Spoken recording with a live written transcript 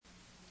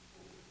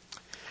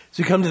As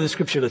we come to the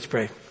scripture, let's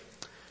pray.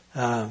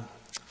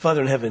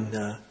 Father in heaven,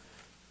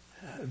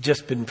 I've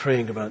just been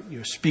praying about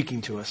your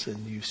speaking to us,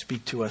 and you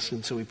speak to us.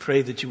 And so we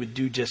pray that you would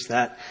do just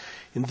that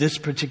in this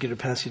particular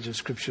passage of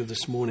scripture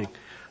this morning.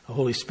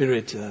 Holy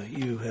Spirit,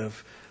 you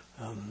have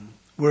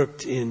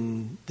worked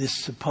in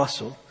this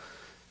apostle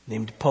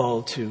named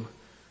Paul to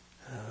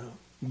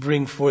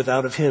bring forth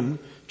out of him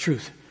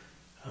truth.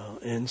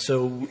 And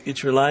so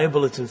it's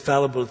reliable, it's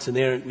infallible, it's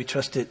inerrant. We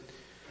trust it.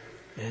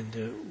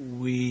 And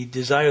we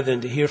desire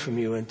then to hear from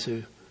you and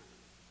to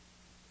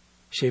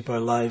shape our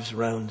lives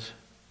around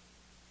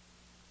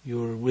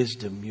your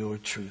wisdom, your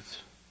truth.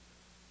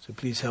 So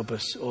please help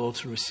us all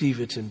to receive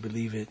it and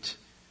believe it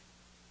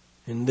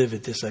and live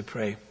it. This I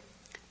pray.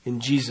 In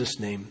Jesus'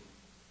 name,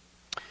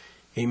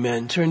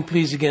 amen. Turn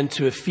please again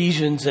to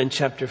Ephesians and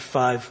chapter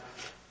 5.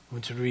 I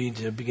want to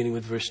read beginning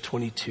with verse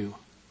 22.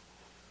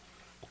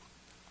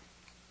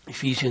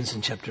 Ephesians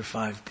and chapter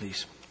 5,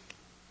 please.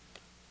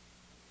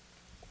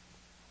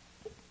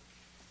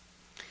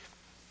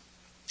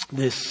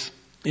 This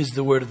is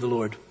the word of the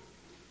Lord.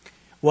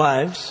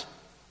 Wives,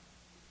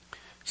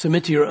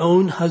 submit to your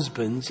own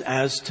husbands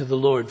as to the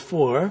Lord,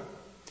 for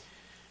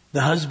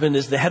the husband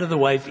is the head of the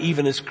wife,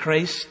 even as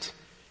Christ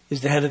is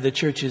the head of the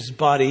church's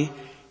body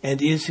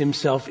and is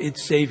himself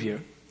its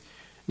Savior.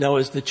 Now,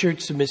 as the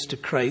church submits to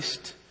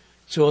Christ,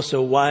 so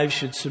also wives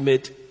should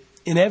submit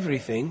in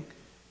everything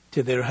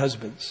to their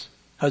husbands.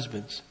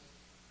 Husbands,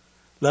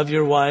 love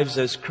your wives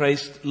as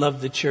Christ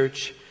loved the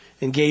church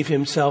and gave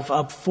himself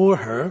up for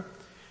her,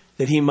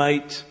 that he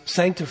might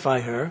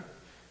sanctify her,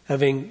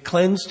 having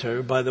cleansed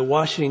her by the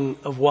washing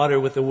of water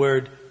with the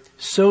word,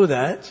 so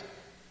that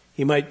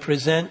he might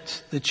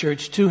present the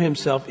church to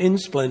himself in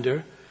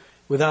splendor,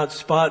 without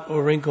spot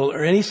or wrinkle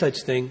or any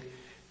such thing,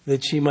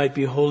 that she might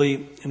be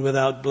holy and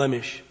without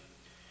blemish.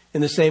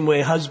 In the same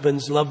way,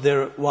 husbands love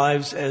their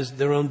wives as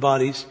their own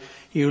bodies.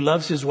 He who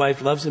loves his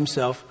wife loves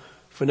himself,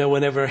 for no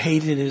one ever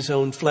hated his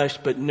own flesh,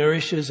 but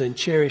nourishes and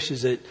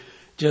cherishes it,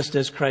 just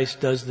as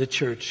Christ does the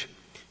church,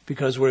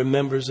 because we're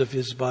members of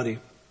his body.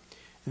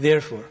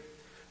 Therefore,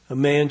 a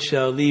man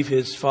shall leave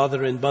his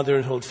father and mother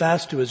and hold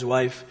fast to his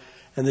wife,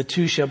 and the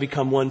two shall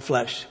become one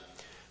flesh.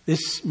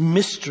 This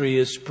mystery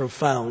is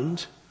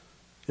profound,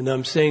 and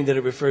I'm saying that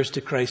it refers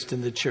to Christ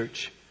and the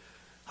church.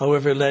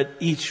 However, let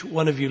each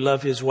one of you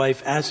love his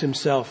wife as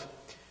himself,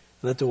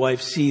 and let the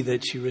wife see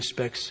that she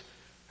respects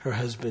her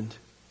husband.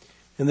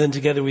 And then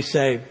together we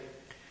say,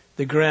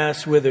 the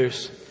grass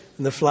withers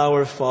and the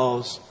flower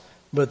falls,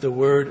 but the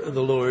word of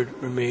the Lord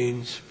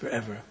remains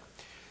forever.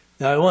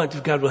 Now I want,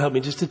 if God will help me,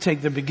 just to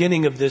take the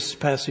beginning of this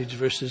passage,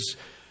 verses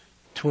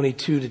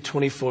 22 to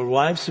 24.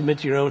 Wives, submit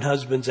to your own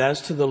husbands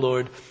as to the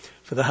Lord,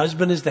 for the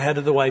husband is the head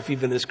of the wife,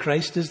 even as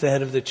Christ is the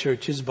head of the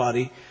church, his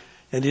body,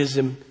 and is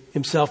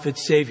himself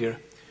its Savior.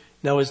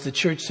 Now as the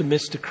church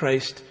submits to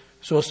Christ,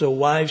 so also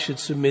wives should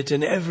submit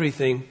in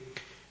everything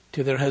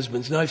to their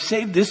husbands. Now I've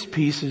saved this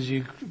piece, as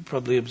you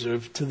probably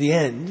observed, to the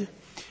end.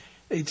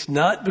 It's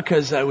not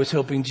because I was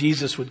hoping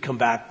Jesus would come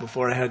back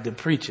before I had to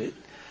preach it,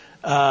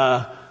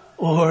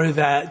 or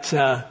that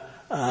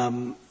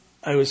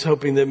I was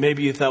hoping that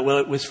maybe you thought, well,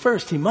 it was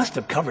first, he must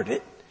have covered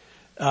it,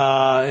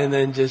 and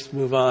then just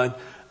move on.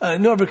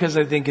 Nor because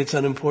I think it's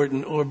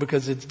unimportant or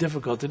because it's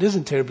difficult. It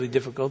isn't terribly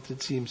difficult.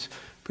 It seems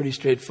pretty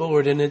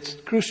straightforward, and it's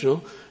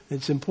crucial.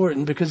 It's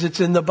important because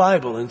it's in the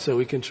Bible, and so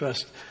we can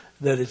trust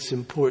that it's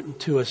important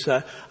to us.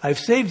 I've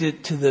saved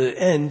it to the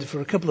end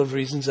for a couple of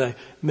reasons I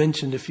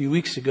mentioned a few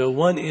weeks ago.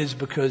 One is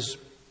because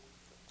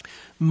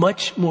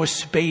much more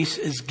space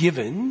is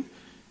given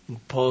in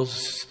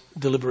Paul's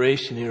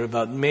deliberation here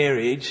about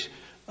marriage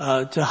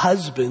to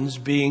husbands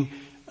being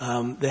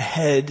the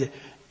head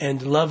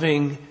and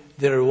loving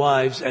their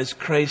wives as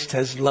Christ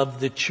has loved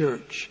the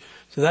church.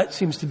 So that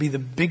seems to be the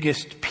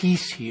biggest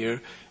piece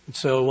here. And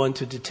so I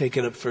wanted to take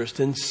it up first.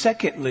 And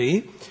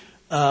secondly,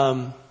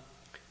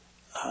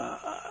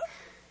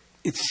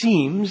 it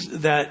seems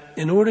that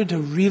in order to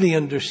really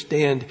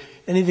understand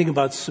anything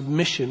about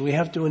submission, we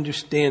have to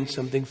understand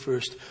something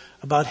first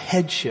about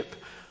headship.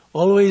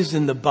 Always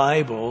in the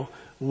Bible,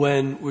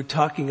 when we're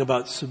talking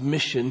about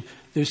submission,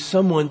 there's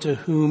someone to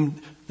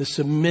whom the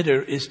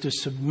submitter is to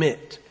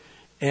submit.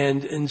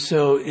 And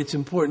so it's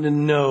important to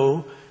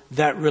know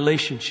that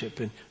relationship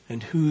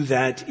and who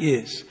that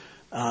is.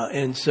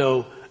 And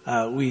so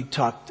we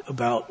talked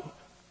about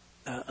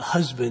a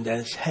husband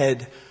as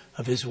head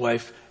of his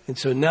wife. And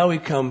so now we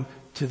come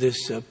to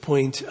this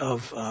point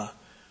of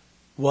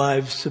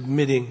wives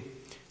submitting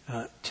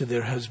to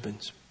their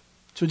husbands.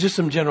 So just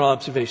some general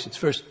observations.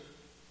 First,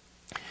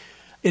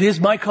 it is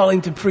my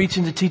calling to preach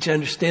and to teach. I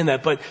understand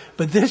that. But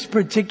this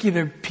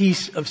particular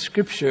piece of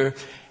scripture,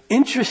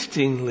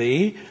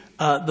 interestingly,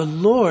 the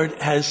Lord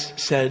has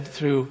said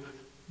through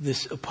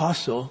this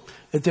apostle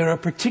that there are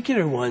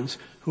particular ones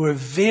who are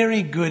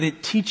very good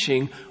at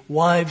teaching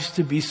wives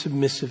to be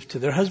submissive to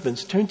their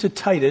husbands. Turn to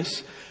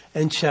Titus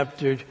and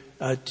chapter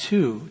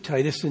 2.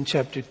 Titus in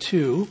chapter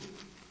 2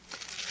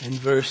 and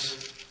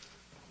verse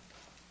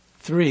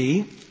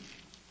 3.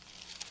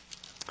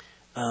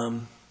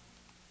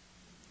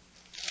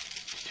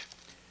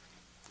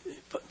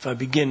 if I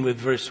begin with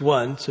verse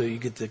 1, so you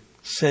get the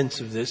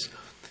sense of this.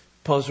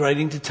 Paul's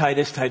writing to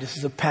Titus. Titus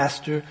is a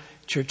pastor,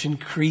 church in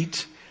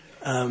Crete.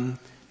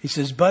 He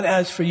says, but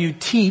as for you,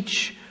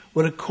 teach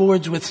what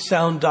accords with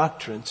sound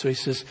doctrine. So he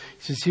says,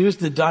 here's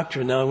the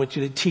doctrine. Now I want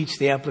you to teach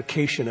the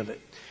application of it.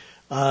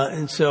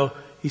 And so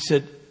he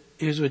said,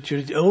 here's what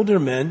your older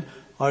men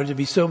are to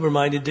be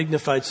sober-minded,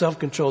 dignified,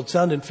 self-controlled,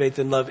 sound in faith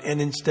and love,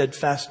 and in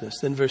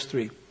steadfastness. Then verse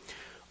 3.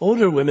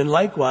 Older women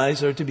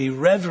likewise are to be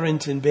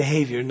reverent in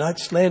behavior, not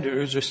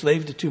slanderers or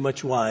slave to too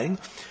much wine.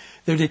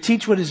 They're to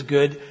teach what is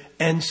good,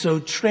 and so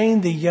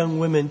train the young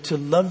women to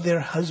love their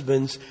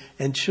husbands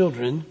and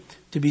children,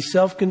 to be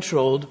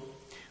self-controlled,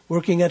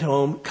 working at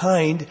home,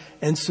 kind,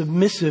 and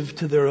submissive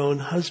to their own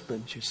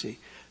husbands, you see.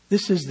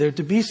 They're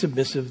to be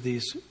submissive,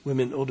 these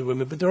women, older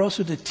women, but they're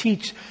also to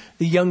teach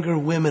the younger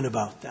women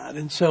about that.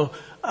 And so,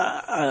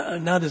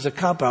 not as a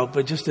cop-out,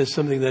 but just as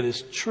something that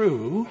is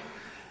true,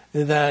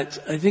 that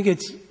I think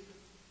it's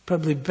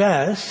probably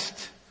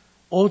best,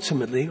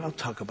 ultimately, I'll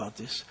talk about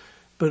this,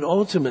 but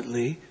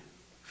ultimately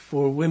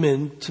for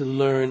women to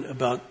learn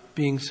about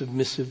being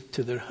submissive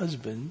to their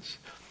husbands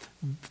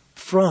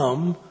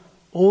from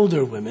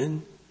older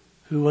women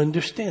who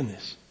understand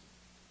this.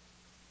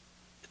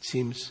 It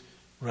seems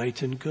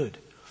right and good.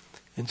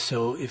 And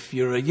so if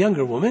you're a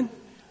younger woman,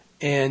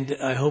 and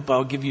I hope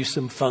I'll give you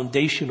some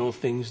foundational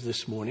things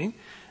this morning,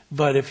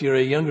 but if you're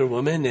a younger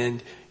woman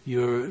and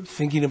you're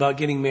thinking about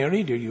getting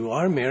married or you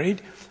are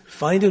married,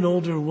 find an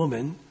older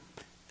woman.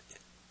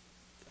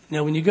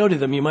 Now when you go to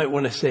them, you might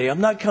want to say, I'm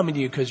not coming to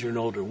you because you're an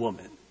older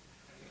woman.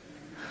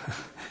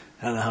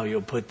 I don't know how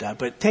you'll put that,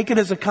 but take it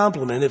as a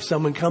compliment if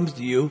someone comes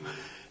to you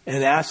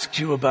and asks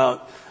you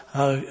about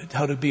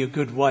how to be a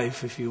good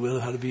wife, if you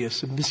will, how to be a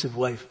submissive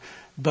wife.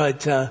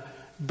 But that's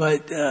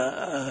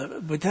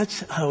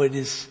how it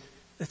is.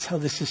 That's how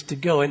this is to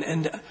go.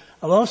 And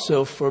I'll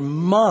also, for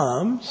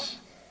moms,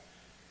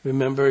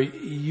 remember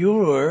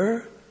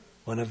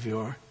one of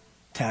your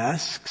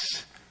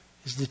tasks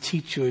is to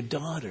teach your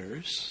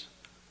daughters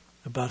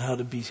about how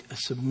to be a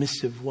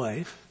submissive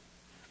wife,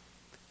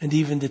 and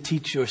even to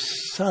teach your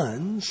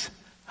sons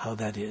how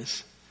that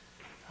is,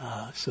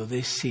 so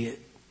they see it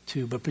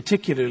too, but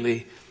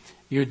particularly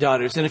your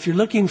daughters. And if you're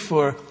looking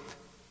for,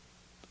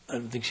 I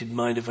don't think she'd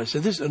mind if I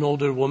said this, an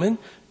older woman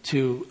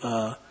to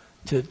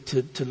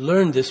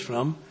learn this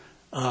from,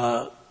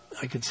 I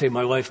could say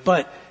my wife,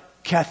 but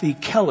Kathy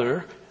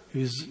Keller,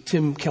 who's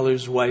Tim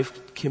Keller's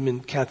wife. Kim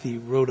and Kathy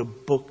wrote a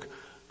book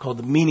called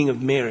The Meaning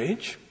of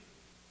Marriage.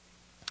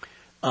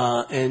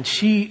 And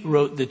she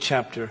wrote the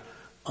chapter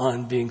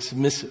on being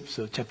submissive.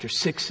 So chapter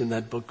 6 in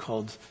that book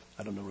called,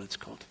 I don't know what it's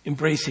called,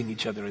 Embracing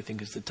Each Other, I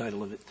think is the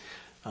title of it,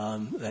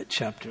 that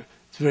chapter.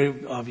 It's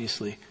very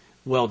obviously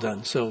well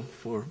done. So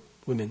for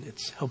women,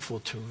 it's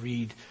helpful to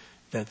read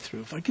that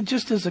through. If I could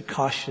just as a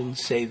caution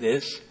say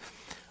this,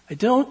 I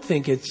don't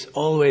think it's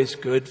always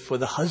good for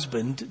the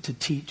husband to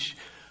teach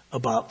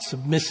about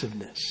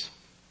submissiveness.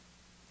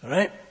 All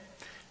right?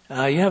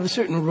 You have a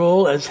certain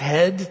role as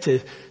head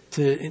to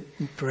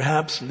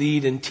perhaps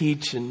lead and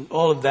teach and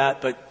all of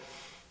that, but,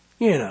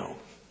 it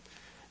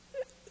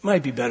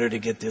might be better to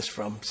get this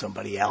from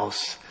somebody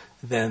else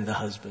than the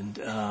husband,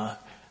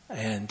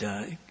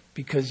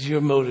 because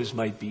your motives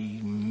might be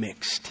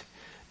mixed.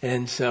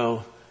 And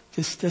so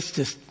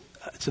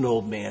it's an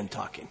old man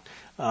talking.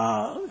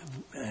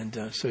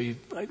 So you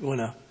might want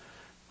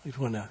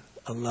to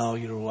allow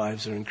your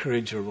wives or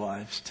encourage your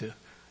wives to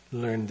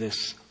learn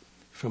this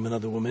from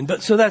another woman.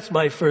 But so that's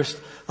my first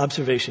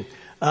observation.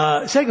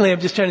 Secondly, I'm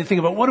just trying to think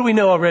about what do we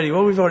know already?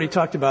 What we've already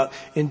talked about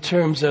in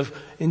terms of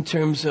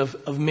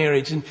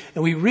marriage, and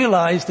we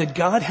realize that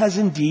God has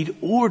indeed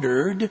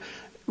ordered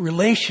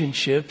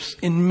relationships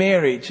in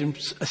marriage and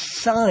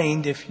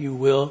assigned, if you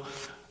will,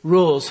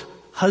 rules.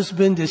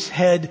 Husband is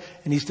head,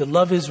 and he's to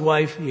love his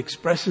wife. He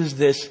expresses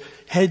this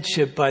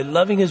headship by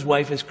loving his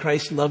wife as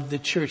Christ loved the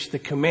church. The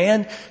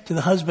command to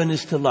the husband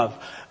is to love.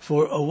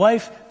 For a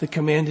wife, the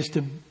command is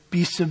to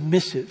be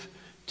submissive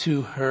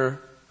to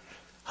her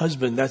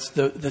husband. That's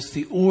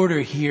the order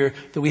here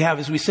that we have.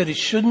 As we said, it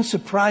shouldn't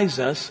surprise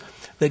us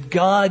that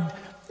God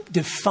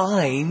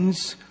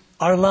defines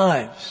our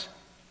lives.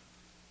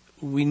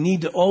 We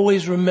need to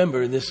always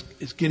remember, this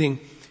is getting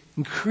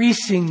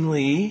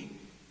increasingly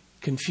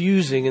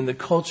confusing in the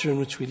culture in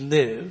which we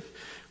live.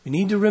 We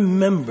need to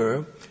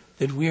remember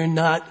that we are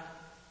not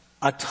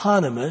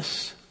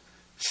autonomous,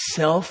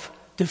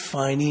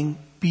 self-defining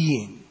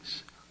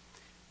beings.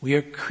 We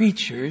are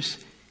creatures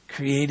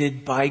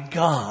created by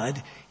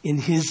God in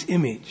His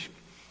image.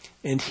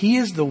 And He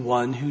is the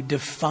one who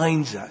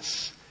defines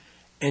us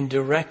and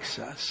directs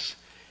us.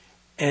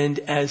 And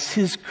as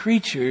His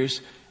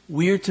creatures,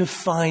 we're to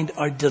find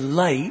our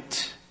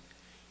delight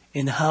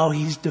in how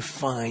He's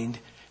defined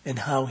and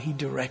how He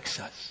directs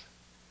us.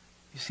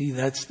 You see,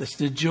 that's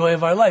the joy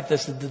of our life.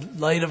 That's the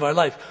delight of our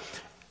life.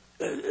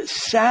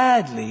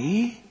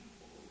 Sadly,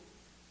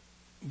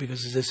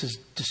 because this is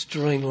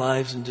destroying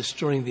lives and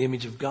destroying the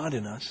image of God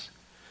in us,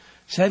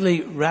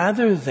 sadly,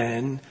 rather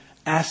than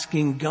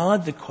asking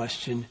God the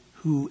question,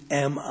 who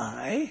am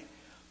I?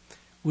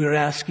 we're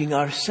asking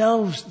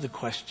ourselves the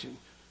question,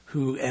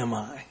 who am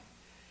I?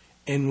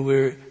 And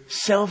we're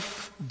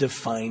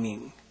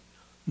self-defining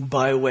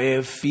by way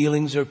of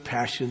feelings or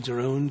passions, our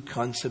own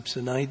concepts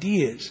and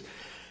ideas.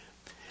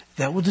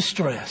 That will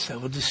destroy us.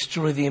 That will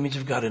destroy the image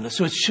of God in us.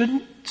 So it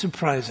shouldn't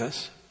surprise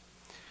us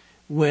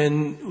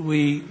when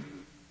we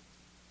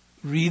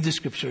read the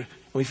scripture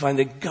and we find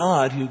that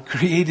God, who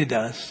created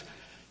us,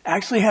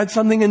 actually had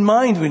something in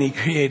mind when he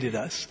created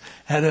us,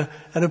 had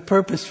a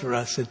purpose for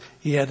us, and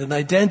he had an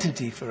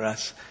identity for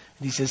us.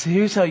 And he says,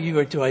 here's how you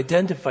are to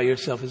identify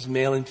yourself as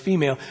male and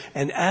female.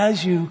 And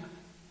as you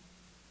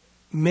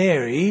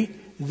marry,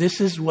 this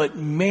is what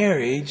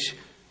marriage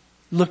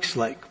looks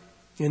like.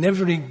 In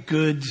every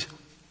good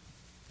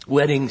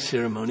wedding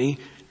ceremony,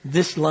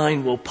 this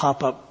line will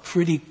pop up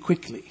pretty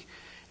quickly.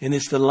 And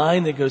it's the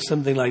line that goes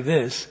something like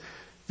this,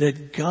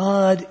 that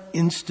God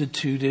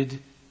instituted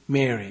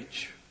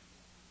marriage.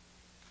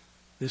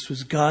 This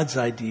was God's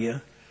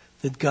idea,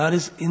 that God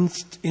has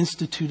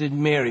instituted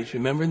marriage.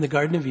 Remember in the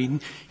Garden of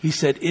Eden, he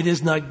said, it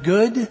is not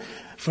good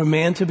for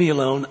man to be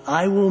alone.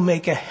 I will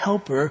make a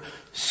helper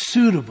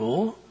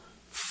suitable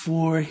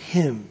for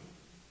him.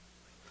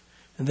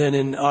 And then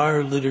in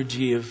our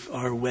liturgy of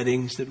our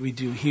weddings that we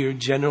do here,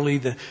 generally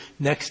the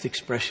next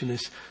expression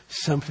is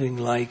something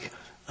like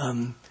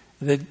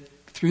that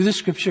through the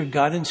scripture,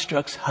 God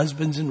instructs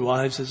husbands and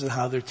wives as to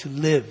how they're to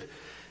live.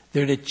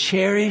 They're to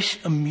cherish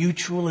a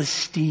mutual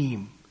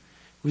esteem,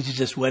 which is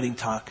just wedding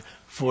talk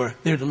for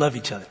they're to love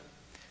each other.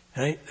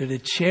 Right? They're to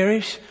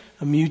cherish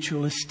a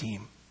mutual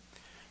esteem.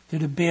 They're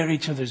to bear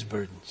each other's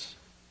burdens.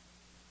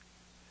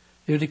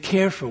 They're to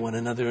care for one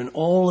another in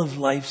all of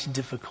life's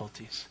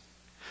difficulties.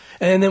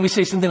 And then we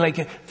say something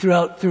like,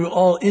 through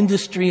all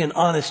industry and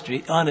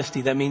honesty,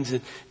 that means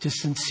that just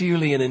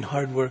sincerely and in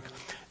hard work,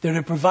 they're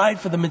to provide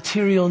for the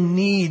material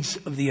needs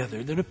of the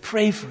other. They're to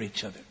pray for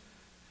each other.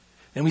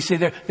 And we say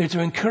they're to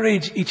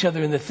encourage each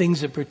other in the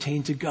things that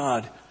pertain to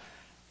God.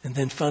 And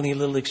then finally a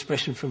little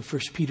expression from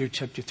 1 Peter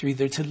chapter 3,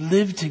 they're to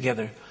live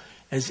together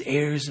as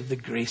heirs of the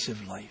grace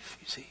of life,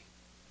 you see.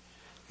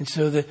 And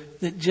so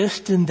that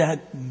just in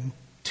that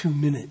 2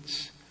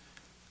 minutes,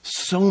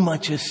 so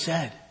much is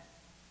said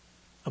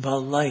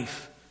about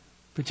life,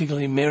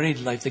 particularly married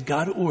life, that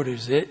God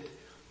orders it.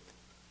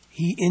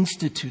 He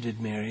instituted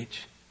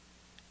marriage,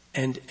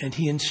 and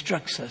he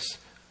instructs us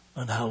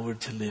on how we're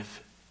to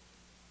live.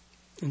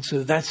 And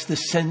so that's the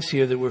sense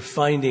here that we're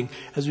finding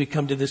as we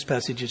come to this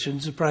passage. It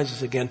shouldn't surprise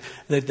us again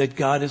that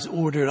God has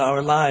ordered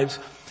our lives,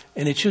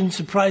 and it shouldn't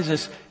surprise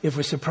us if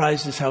we're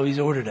surprised as how he's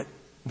ordered it,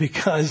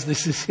 because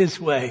this is his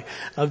way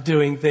of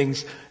doing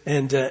things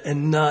and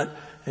not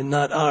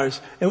ours.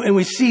 And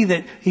we see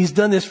that he's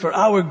done this for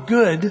our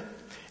good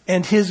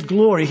and his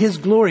glory. His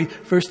glory,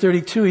 verse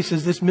 32, he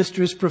says, this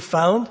mystery is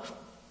profound.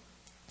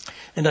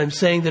 And I'm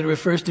saying that it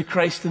refers to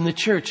Christ and the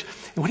church.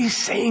 And what he's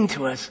saying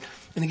to us,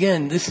 and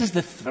again, this is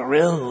the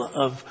thrill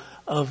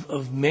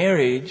of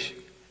marriage.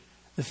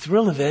 The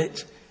thrill of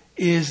it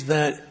is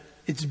that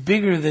it's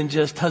bigger than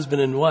just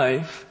husband and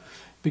wife,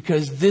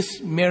 because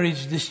this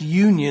marriage, this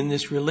union,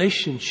 this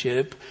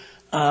relationship,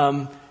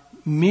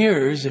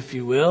 mirrors, if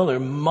you will, or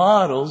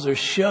models, or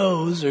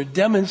shows, or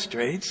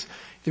demonstrates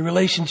the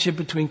relationship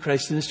between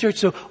Christ and his church.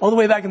 So all the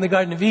way back in the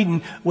Garden of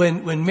Eden,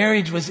 when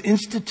marriage was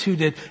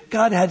instituted,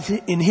 God had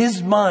in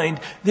his mind,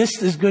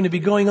 this is going to be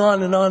going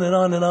on and on and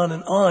on and on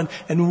and on.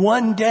 And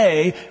one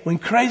day, when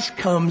Christ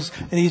comes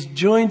and he's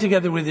joined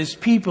together with his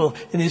people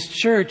in his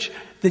church,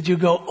 that you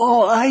go,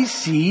 oh, I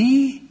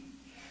see.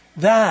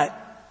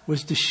 That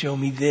was to show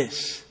me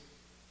this.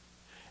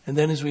 And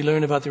then as we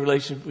learn about the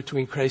relationship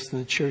between Christ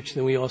and the church,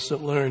 then we also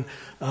learn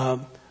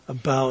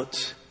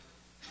about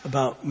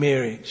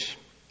marriage.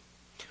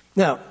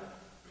 Now,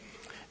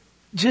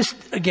 just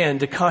again,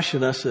 to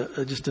caution us,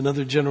 just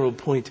another general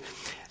point.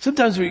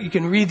 Sometimes you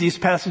can read these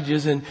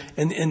passages and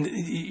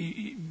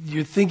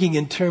you're thinking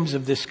in terms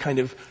of this kind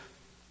of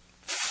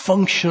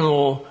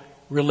functional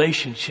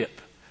relationship.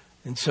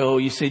 And so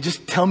you say,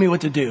 just tell me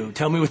what to do.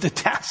 Tell me what the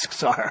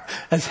tasks are.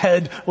 As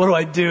head, what do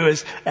I do?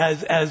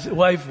 As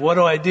wife, what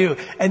do I do?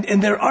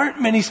 And there aren't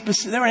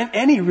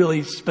any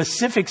really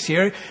specifics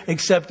here,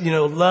 except,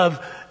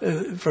 love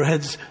for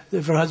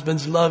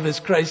husbands, love as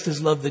Christ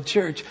has loved the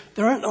church.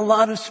 There aren't a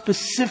lot of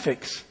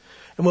specifics.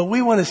 And what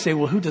we want to say,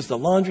 well, who does the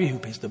laundry? Who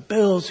pays the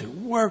bills? Who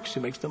works?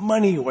 Who makes the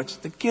money? Who watches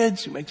the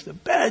kids? Who makes the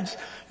beds?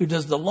 Who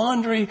does the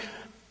laundry?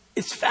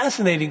 It's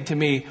fascinating to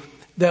me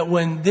that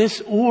when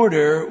this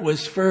order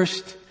was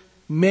first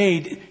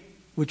made,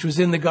 which was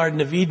in the Garden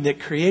of Eden at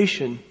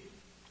creation,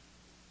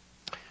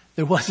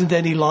 there wasn't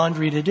any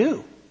laundry to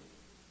do.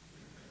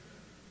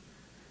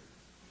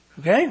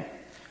 Okay?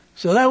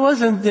 So that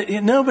wasn't,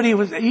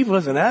 Eve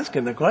wasn't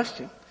asking the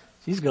question.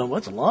 She's going,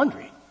 what's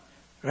laundry?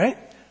 Right?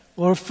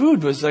 Or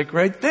food was like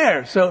right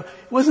there. So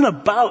it wasn't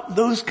about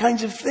those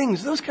kinds of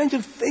things. Those kinds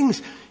of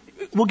things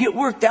will get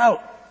worked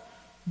out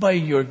by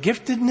your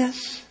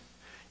giftedness.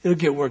 It'll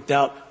get worked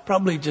out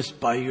probably just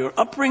by your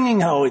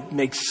upbringing, how it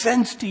makes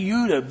sense to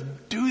you to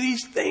do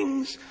these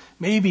things.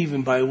 Maybe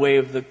even by way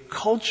of the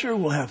culture,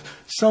 we'll have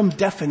some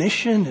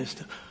definition as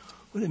to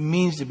what it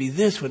means to be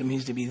this, what it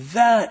means to be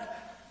that.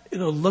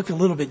 It'll look a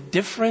little bit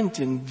different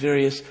in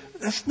various...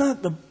 That's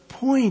not the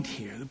point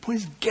here. The point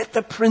is get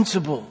the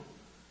principle.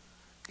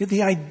 Get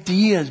the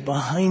ideas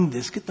behind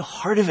this. Get the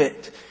heart of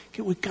it.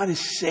 Get what God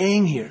is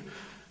saying here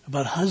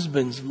about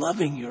husbands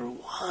loving your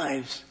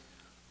wives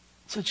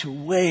in such a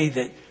way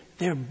that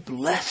they're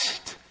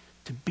blessed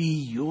to be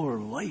your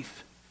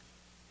wife.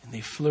 And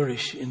they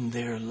flourish in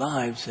their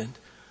lives. And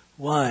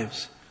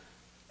wives,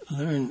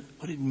 learn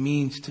what it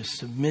means to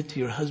submit to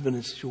your husband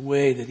in such a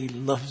way that he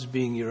loves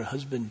being your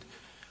husband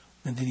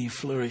and that he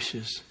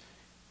flourishes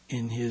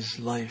in his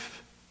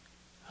life.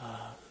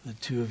 The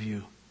two of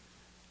you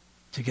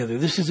together.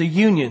 This is a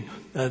union.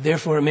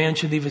 Therefore, a man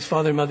should leave his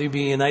father and mother,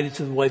 be united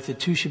to the wife. The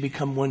two should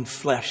become one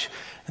flesh.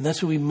 And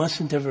that's what we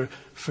mustn't ever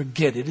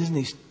forget. It isn't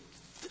this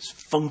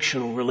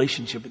functional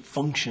relationship. It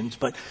functions,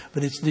 but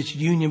it's this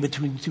union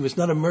between the two. It's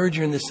not a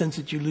merger in the sense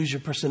that you lose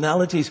your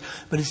personalities,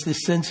 but it's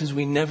this sense as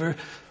we're never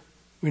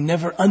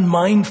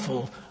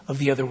unmindful of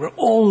the other. We're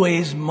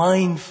always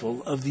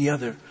mindful of the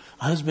other.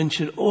 A husband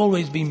should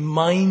always be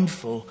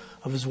mindful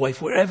of his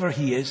wife wherever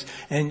he is,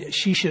 and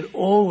she should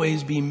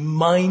always be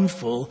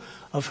mindful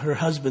of her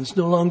husband. It's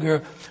no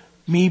longer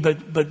me,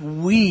 but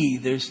we.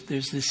 There's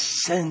this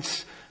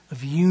sense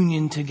of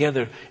union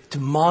together to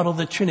model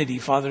the Trinity,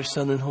 Father,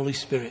 Son, and Holy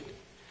Spirit.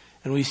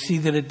 And we see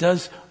that it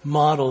does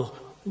model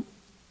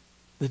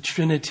the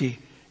Trinity,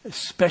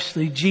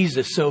 especially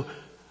Jesus. So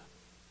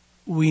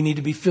we need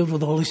to be filled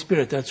with the Holy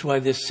Spirit. That's why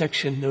this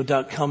section, no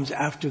doubt, comes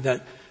after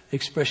that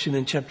expression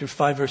in chapter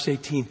 5, verse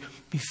 18.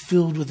 Be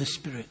filled with the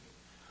Spirit.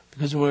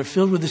 Because when we're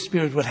filled with the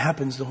Spirit, what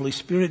happens? The Holy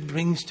Spirit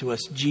brings to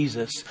us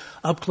Jesus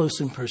up close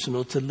and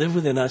personal to live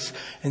within us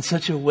in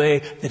such a way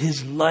that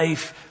his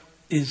life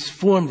is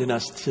formed in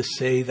us to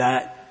say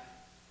that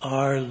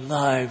our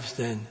lives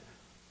then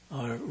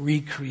are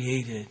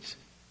recreated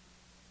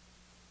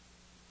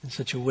in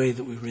such a way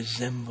that we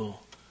resemble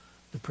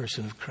the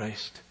person of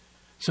Christ.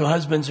 So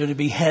husbands are to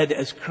be head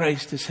as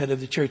Christ is head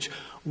of the church.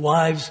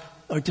 Wives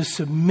are to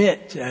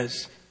submit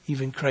as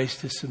even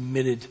Christ is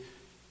submitted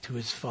to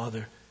his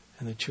Father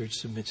and the church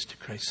submits to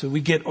Christ. So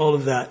we get all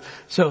of that.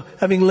 So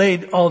having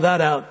laid all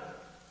that out,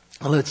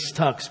 let's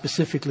talk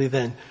specifically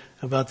then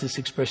about this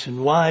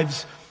expression.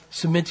 Wives,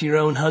 submit to your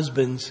own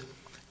husbands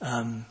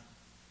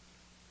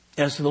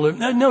as to the Lord.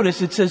 Now,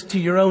 notice it says to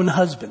your own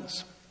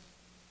husbands.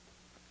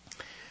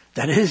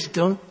 That is,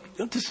 don't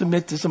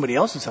submit to somebody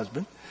else's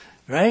husband,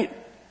 right?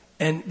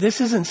 And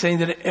this isn't saying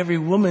that every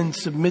woman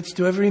submits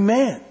to every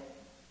man.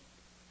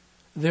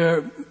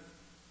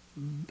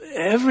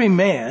 Every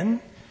man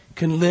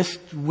can list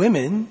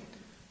women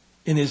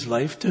in his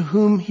life to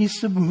whom he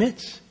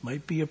submits.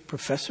 Might be a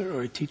professor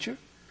or a teacher.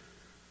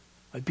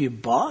 Might be a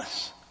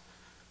boss.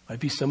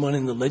 Might be someone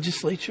in the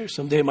legislature.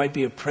 Someday it might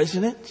be a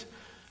president.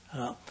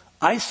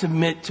 I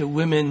submit to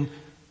women,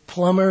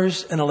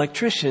 plumbers and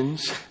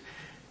electricians,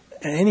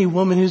 and any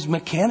woman who's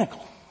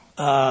mechanical.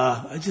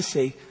 I just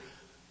say,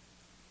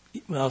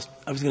 well,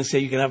 I was going to say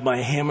you can have my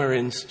hammer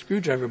and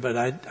screwdriver, but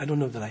I don't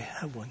know that I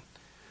have one.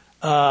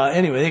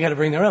 Anyway, they got to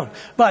bring their own.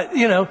 But,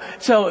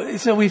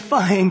 so we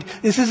find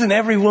this isn't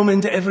every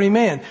woman to every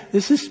man.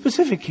 This is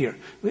specific here.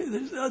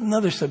 There's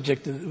another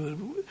subject,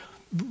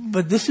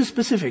 but this is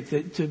specific.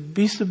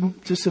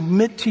 To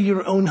submit to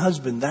your own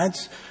husband.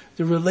 That's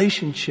the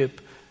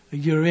relationship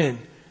you're in.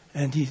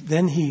 And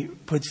then he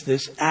puts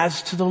this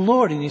as to the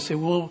Lord. And you say,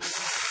 well,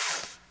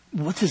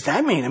 what does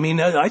that mean? I mean,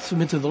 I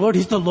submit to the Lord.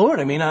 He's the Lord.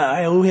 I mean,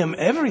 I owe him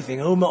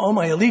everything. I owe all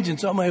my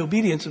allegiance, all my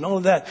obedience, and all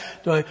of that.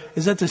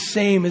 Is that the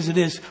same as it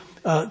is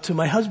to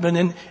my husband?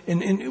 And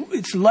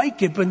it's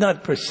like it, but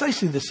not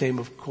precisely the same,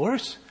 of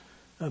course.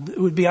 It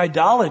would be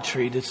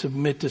idolatry to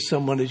submit to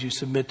someone as you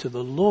submit to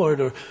the Lord,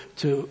 or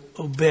to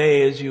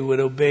obey as you would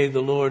obey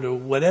the Lord, or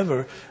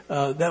whatever.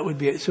 That would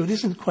be, so it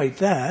isn't quite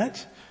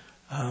that.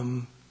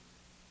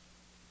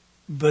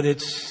 But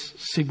it's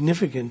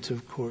significant,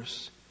 of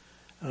course.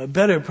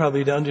 Better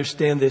probably to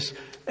understand this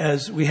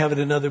as we have it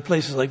in other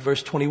places, like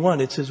verse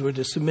 21. It says we're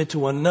to submit to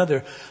one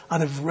another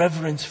out of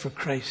reverence for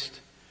Christ.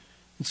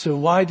 And so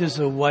why does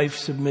a wife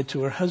submit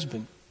to her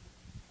husband?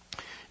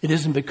 It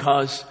isn't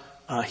because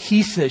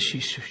he says she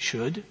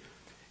should.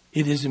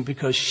 It isn't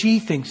because she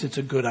thinks it's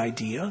a good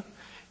idea.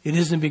 It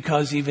isn't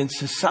because even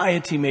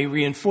society may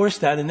reinforce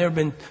that. And there have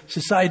been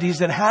societies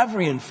that have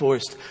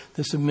reinforced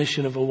the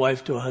submission of a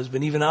wife to a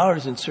husband, even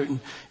ours in certain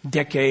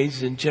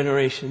decades and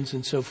generations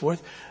and so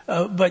forth.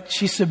 But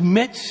she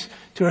submits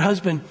to her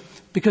husband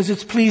because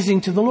it's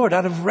pleasing to the Lord,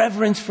 out of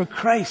reverence for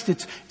Christ.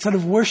 It's out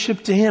of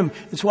worship to him.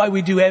 It's why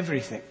we do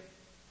everything.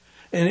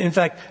 And in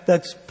fact,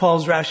 that's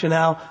Paul's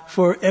rationale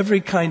for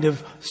every kind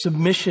of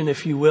submission,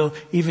 if you will,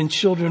 even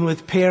children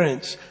with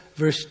parents.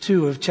 Verse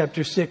 2 of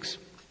chapter 6.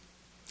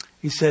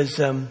 He says,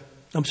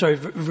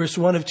 verse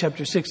 1 of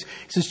chapter 6, he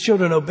says,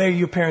 children, obey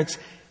your parents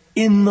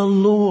in the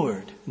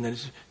Lord. And that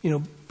is,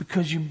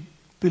 because you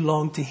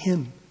belong to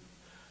him.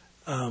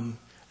 And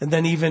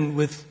then even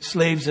with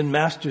slaves and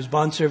masters,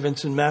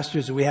 bondservants and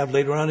masters that we have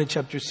later on in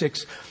chapter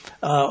 6,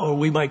 or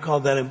we might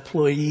call that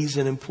employees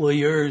and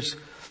employers.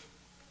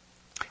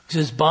 It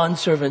says,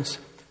 bondservants,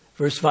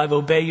 verse 5,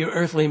 obey your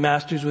earthly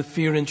masters with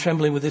fear and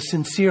trembling, with a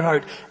sincere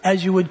heart,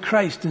 as you would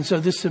Christ. And so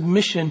this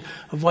submission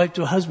of wife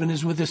to a husband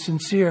is with a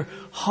sincere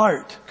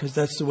heart, because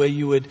that's the way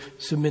you would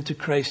submit to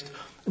Christ.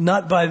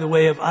 Not by the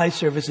way of eye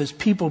service as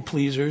people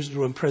pleasers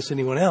to impress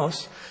anyone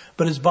else,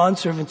 but as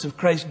bondservants of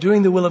Christ,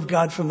 doing the will of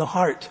God from the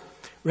heart,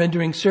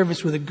 rendering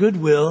service with a good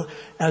will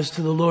as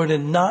to the Lord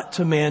and not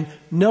to man,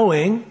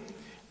 knowing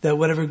that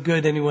whatever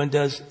good anyone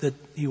does, that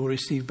he will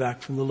receive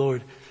back from the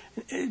Lord.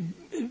 It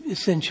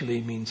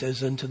essentially means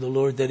as unto the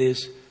Lord, that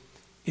is,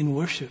 in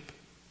worship,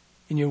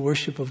 in your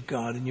worship of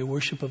God, in your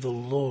worship of the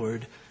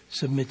Lord,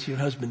 submit to your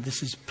husband.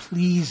 This is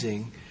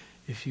pleasing,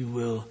 if you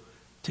will,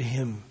 to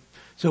him.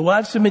 So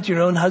wives, submit to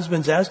your own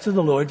husbands as to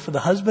the Lord, for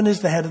the husband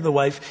is the head of the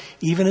wife,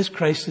 even as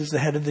Christ is the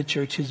head of the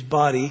church, his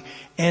body,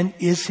 and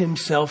is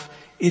himself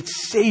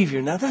its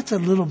Savior. Now that's a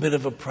little bit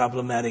of a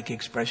problematic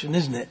expression,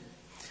 isn't it?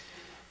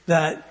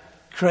 That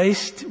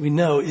Christ, we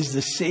know, is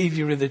the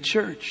Savior of the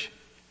church.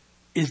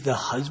 Is the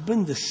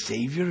husband the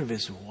Savior of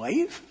his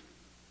wife?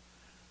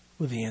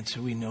 Well, the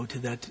answer we know to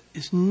that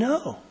is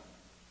no.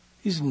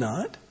 He's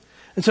not.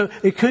 And so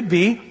it could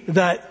be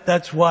that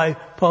that's why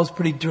Paul's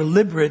pretty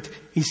deliberate.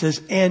 He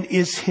says, and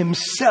is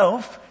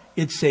himself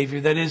its Savior.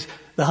 That is,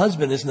 the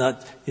husband is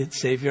not its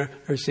Savior,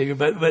 her Savior,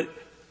 but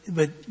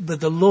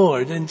the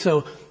Lord. And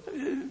so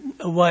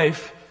a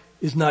wife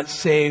is not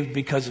saved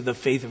because of the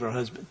faith of her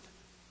husband.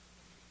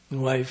 A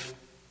wife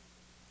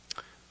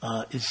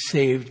is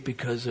saved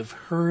because of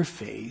her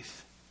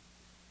faith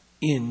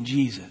in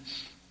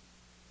Jesus.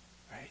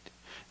 Right?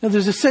 Now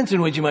there's a sense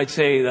in which you might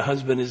say the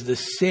husband is the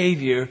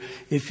Savior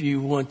if you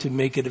want to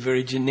make it a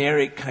very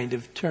generic kind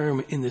of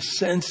term, in the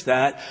sense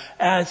that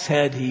as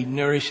head he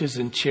nourishes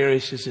and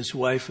cherishes his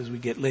wife, as we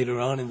get later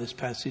on in this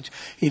passage.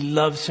 He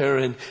loves her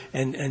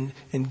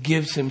and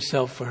gives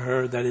himself for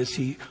her. That is,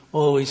 he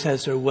always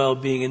has her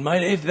well-being in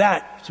mind. If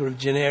that sort of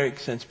generic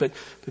sense, but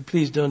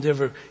please don't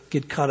ever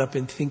get caught up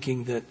in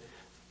thinking that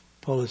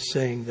Paul is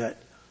saying that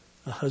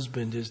a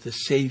husband is the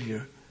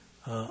Savior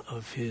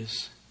of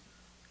his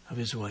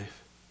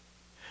wife.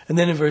 And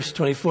then in verse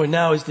 24,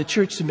 now as the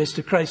church submits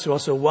to Christ, so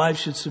also wives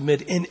should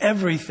submit in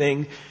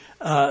everything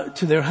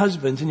to their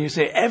husbands. And you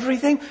say,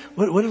 everything?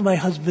 What if my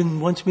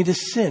husband wants me to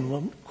sin?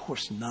 Well, of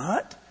course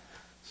not.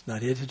 It's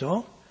not it at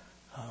all.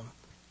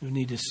 You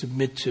need to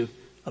submit to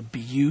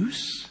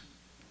abuse.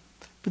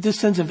 But this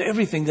sense of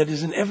everything that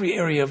is in every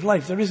area of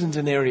life, there isn't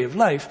an area of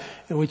life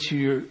in which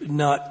you're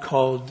not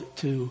called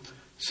to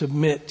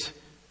submit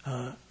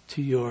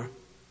to your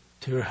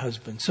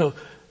husband. So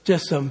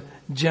just some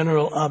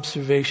general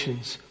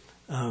observations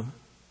there.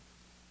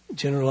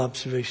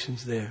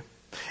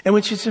 And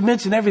when she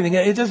submits in everything,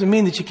 it doesn't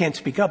mean that she can't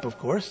speak up, of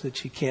course, that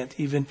she can't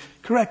even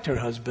correct her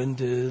husband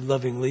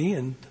lovingly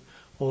and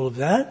all of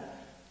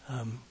that.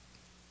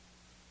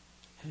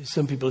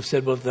 Some people have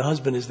said, well, if the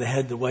husband is the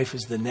head, the wife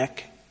is the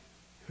neck.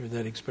 Heard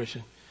that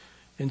expression.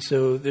 And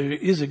so there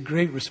is a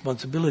great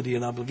responsibility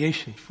and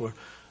obligation for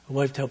a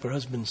wife to help her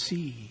husband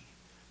see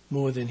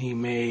more than he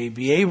may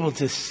be able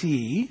to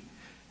see.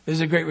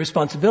 There's a great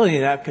responsibility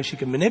in that because she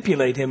can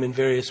manipulate him in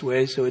various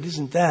ways. So it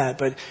isn't that,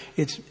 but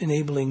it's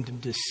enabling him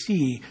to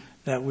see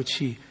that which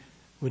he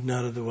would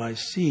not otherwise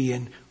see.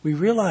 And we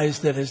realize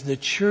that as the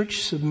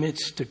church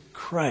submits to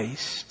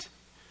Christ,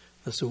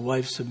 as a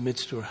wife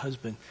submits to her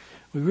husband,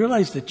 we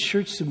realize the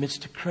church submits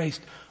to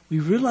Christ. We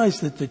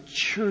realize that the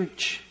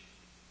church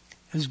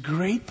has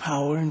great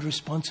power and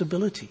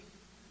responsibility.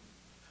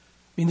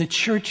 I mean, the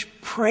church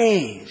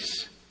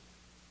prays.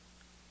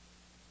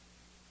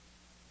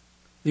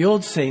 The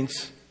old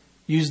saints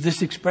used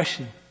this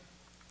expression.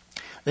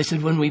 They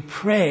said, when we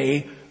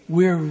pray,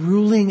 we're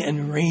ruling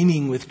and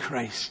reigning with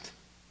Christ.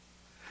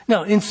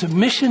 Now, in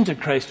submission to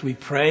Christ, we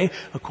pray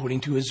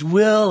according to his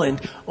will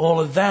and all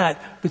of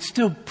that, but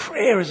still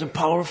prayer is a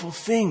powerful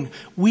thing.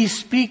 We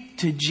speak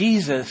to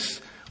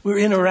Jesus. We're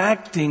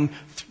interacting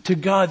to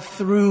God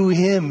through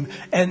him.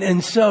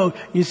 And so,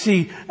 you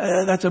see,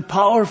 that's a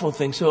powerful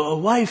thing. So a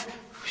wife,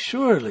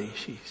 surely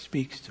she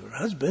speaks to her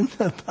husband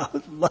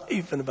about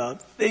life and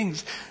about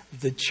things.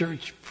 The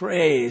church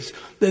prays.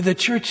 The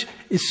church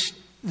is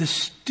the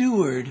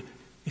steward,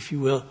 if you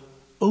will,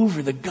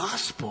 over the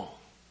gospel,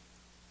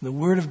 the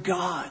word of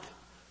God.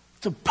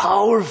 It's a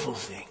powerful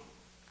thing.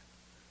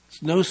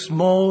 It's no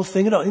small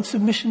thing at all. In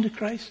submission to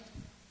Christ,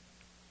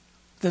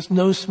 that's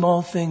no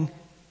small thing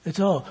at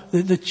all.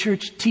 The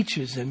church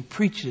teaches and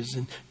preaches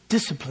and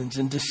disciplines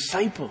and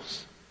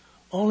disciples,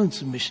 all in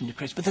submission to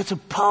Christ. But that's a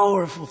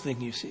powerful thing,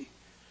 you see.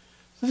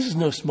 So this is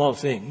no small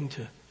thing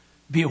to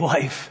be a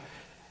wife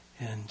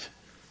and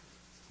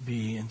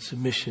be in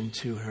submission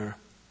to her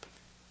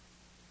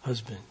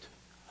husband.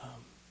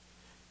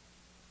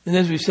 And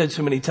as we've said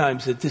so many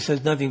times, that this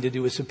has nothing to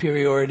do with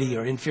superiority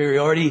or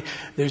inferiority.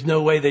 There's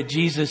no way that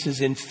Jesus is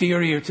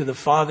inferior to the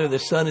Father. The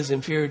Son is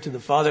inferior to the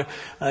Father,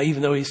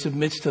 even though he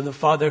submits to the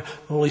Father.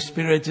 The Holy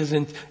Spirit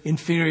isn't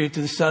inferior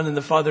to the Son and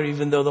the Father,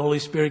 even though the Holy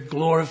Spirit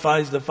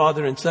glorifies the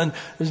Father and Son.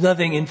 There's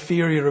nothing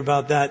inferior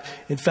about that.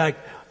 In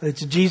fact,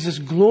 it's Jesus'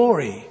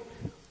 glory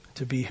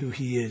to be who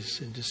he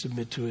is and to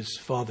submit to his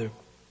Father.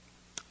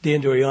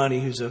 Dan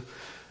Doriani, who's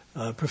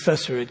a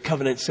professor at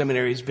Covenant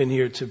Seminary, has been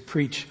here to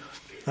preach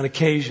on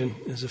occasion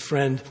as a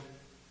friend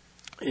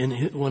in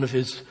one of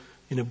his,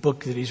 in a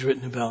book that he's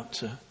written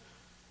about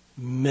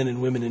men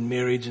and women in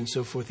marriage and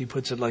so forth. He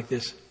puts it like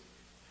this.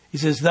 He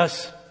says,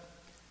 thus,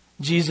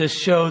 Jesus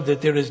showed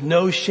that there is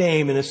no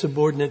shame in a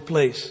subordinate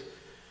place.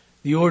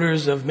 The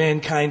orders of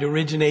mankind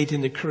originate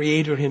in the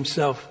Creator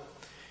himself.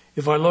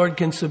 If our Lord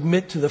can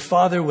submit to the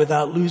Father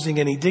without losing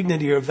any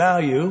dignity or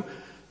value,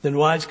 then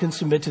wives can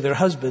submit to their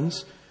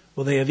husbands.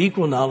 Well, they have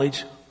equal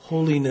knowledge,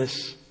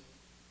 holiness,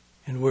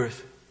 and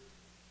worth.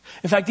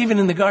 In fact, even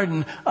in the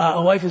garden,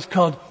 a wife is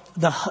called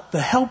the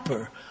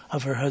helper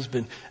of her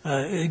husband.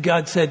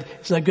 God said,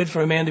 it's not good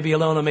for a man to be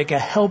alone. I'll make a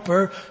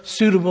helper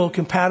suitable,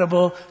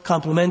 compatible,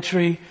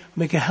 complementary. I'll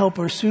make a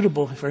helper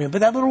suitable for him.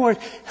 But that little word,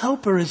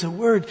 helper, is a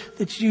word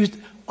that's used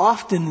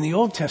often in the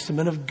Old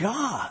Testament of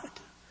God.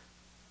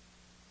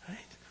 Right?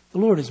 The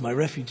Lord is my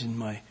refuge and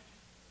my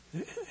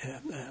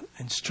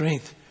and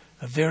strength,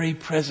 a very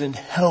present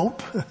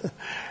help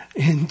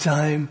in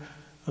time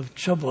of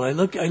trouble. I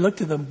look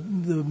to the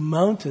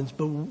mountains,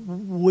 but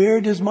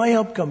where does my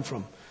help come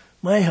from?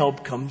 My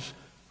help comes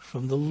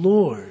from the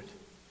Lord.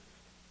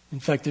 In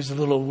fact, there's a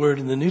little word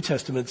in the New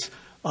Testament that's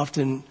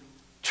often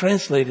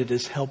translated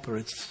as helper.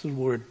 It's the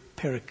word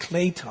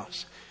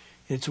parakletos.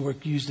 And it's a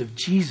word used of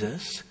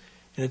Jesus,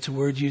 and it's a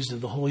word used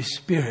of the Holy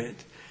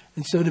Spirit.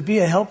 And so to be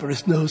a helper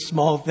is no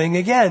small thing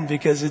again,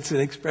 because it's an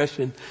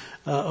expression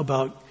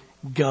about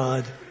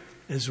God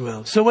as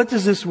well. So what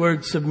does this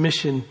word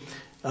submission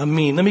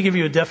mean? Let me give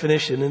you a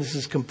definition, and this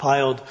is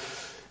compiled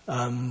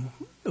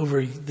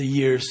over the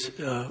years.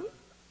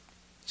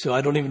 So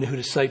I don't even know who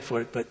to cite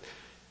for it, but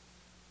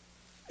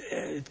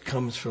it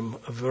comes from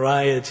a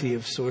variety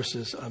of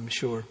sources, I'm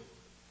sure.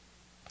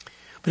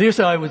 But here's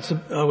how I would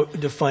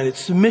define it.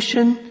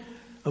 Submission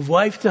of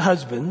wife to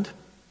husband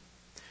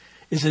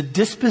is a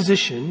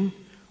disposition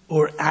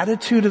or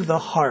attitude of the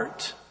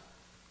heart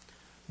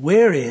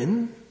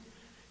wherein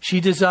she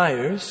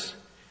desires,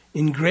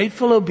 in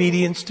grateful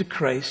obedience to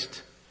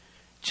Christ,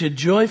 to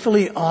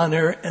joyfully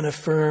honor and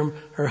affirm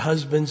her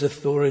husband's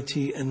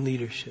authority and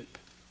leadership.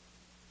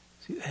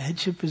 See,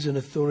 headship is an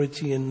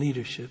authority and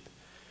leadership.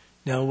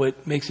 Now,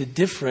 what makes it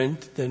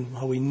different than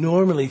how we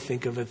normally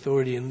think of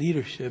authority and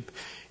leadership,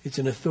 it's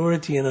an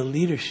authority and a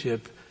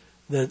leadership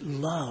that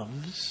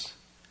loves,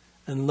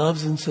 and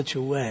loves in such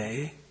a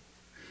way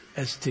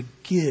as to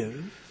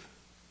give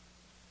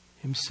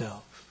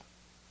himself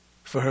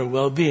for her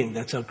well-being.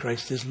 That's how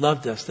Christ has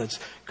loved us.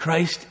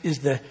 Christ is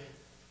the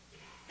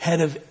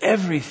head of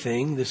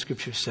everything, the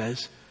scripture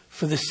says,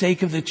 for the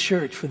sake of the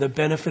church, for the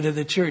benefit of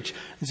the church.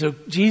 And so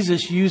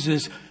Jesus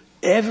uses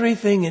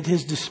everything at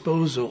his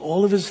disposal,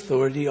 all of his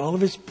authority, all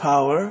of his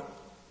power,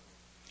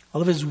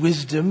 all of his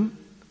wisdom,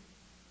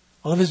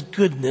 all of his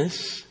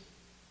goodness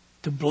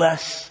to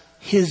bless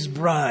his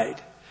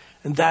bride.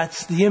 And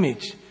that's the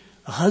image.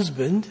 A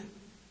husband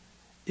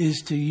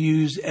is to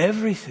use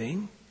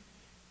everything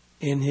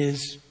in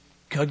his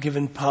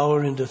God-given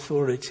power and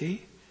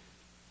authority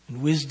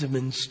and wisdom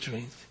and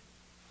strength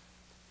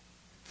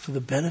for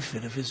the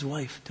benefit of his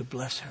wife, to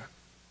bless her.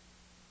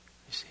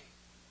 You see.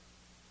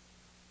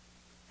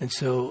 And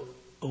so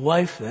a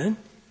wife then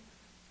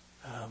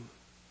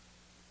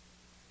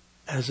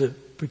is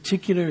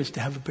to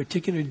have a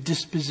particular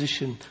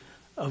disposition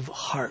of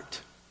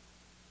heart.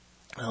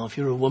 Now, if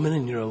you're a woman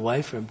and you're a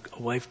wife or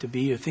a wife to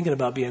be, you're thinking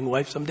about being a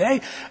wife someday,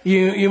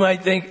 you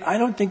might think, I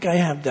don't think I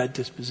have that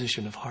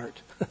disposition of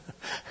heart.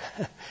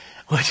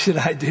 What should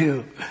I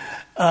do?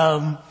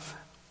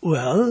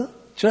 Well,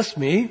 trust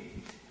me,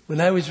 when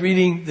I was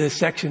reading the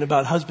section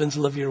about husbands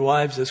love your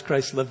wives as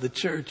Christ loved the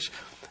church,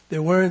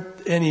 there weren't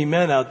any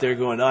men out there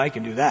going, oh, I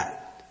can do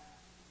that.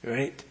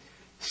 Right?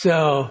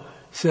 So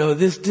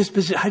this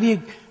disposition, how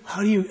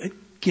do you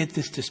get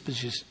this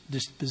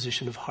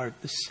disposition of heart?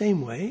 The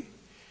same way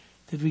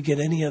that we get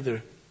any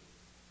other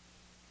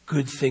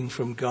good thing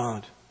from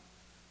God.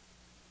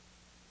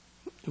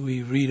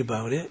 We read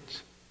about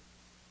it.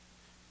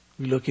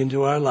 We look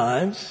into our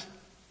lives.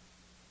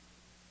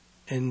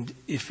 And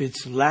if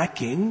it's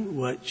lacking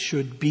what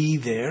should be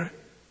there,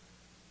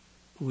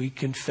 we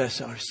confess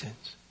our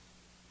sins.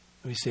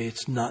 We say,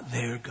 it's not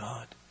there,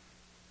 God.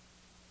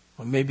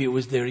 Or maybe it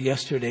was there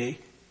yesterday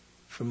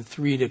from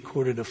 3 to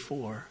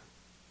 4:15.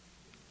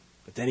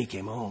 But then he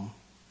came home.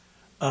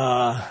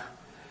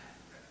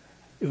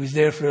 It was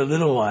there for a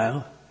little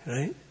while,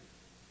 right?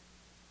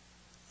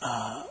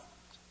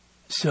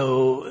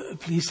 So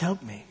please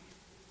help me.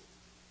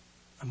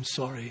 I'm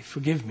sorry.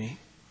 Forgive me.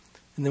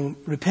 And then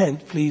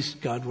repent. Please,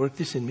 God, work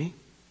this in me,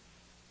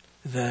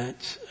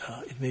 that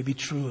it may be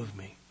true of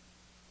me.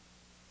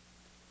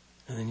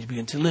 And then you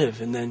begin to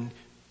live. And then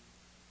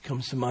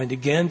comes to mind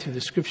again through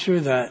the scripture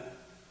that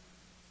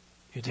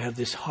you have to have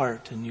this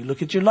heart. And you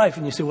look at your life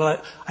and you say,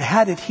 well, I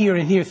had it here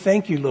and here.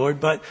 Thank you, Lord.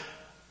 But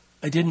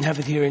I didn't have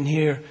it here and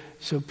here.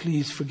 So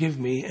please forgive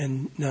me.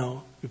 And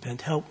now,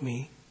 repent, help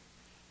me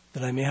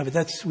that I may have it.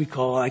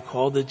 I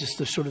call just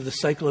the sort of the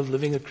cycle of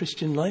living a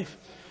Christian life.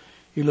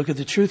 You look at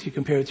the truth, you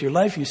compare it to your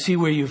life, you see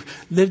where you've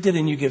lived it,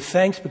 and you give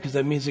thanks because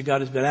that means that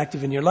God has been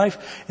active in your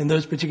life in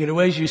those particular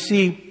ways. You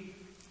see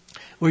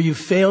where you've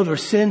failed or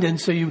sinned, and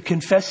so you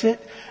confess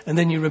it, and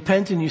then you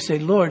repent and you say,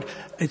 Lord,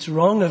 it's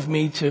wrong of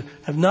me to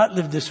have not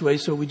lived this way,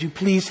 so would you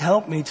please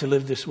help me to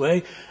live this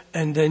way?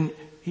 And then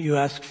you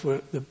ask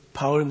for the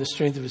power and the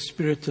strength of His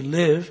Spirit to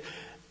live,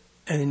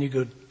 and then you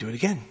go do it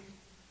again.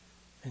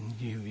 And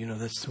you know,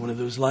 that's one of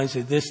those lines,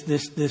 say this,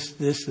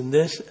 and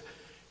this,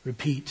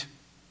 repeat.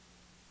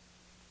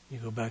 You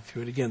go back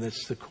through it again.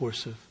 That's the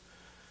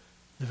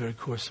very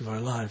course of our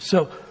lives.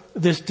 So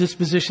this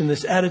disposition,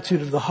 this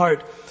attitude of the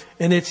heart,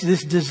 and it's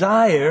this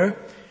desire,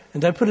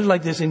 and I put it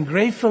like this, in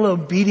grateful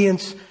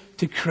obedience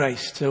to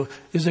Christ. So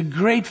there's a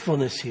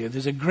gratefulness here.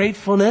 There's a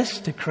gratefulness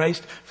to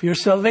Christ for your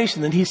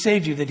salvation, that He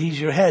saved you, that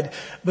He's your head.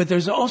 But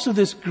there's also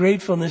this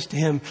gratefulness to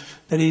Him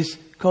that He's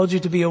called you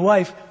to be a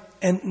wife.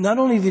 And not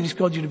only that He's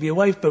called you to be a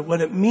wife, but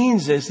what it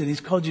means is that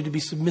He's called you to be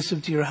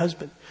submissive to your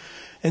husband.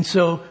 And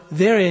so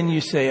therein you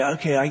say,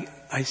 okay,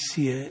 I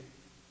see it,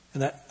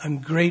 and I'm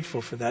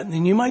grateful for that. And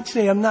then you might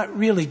say, I'm not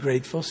really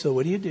grateful, so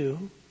what do?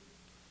 You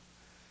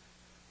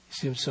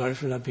say, I'm sorry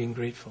for not being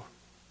grateful.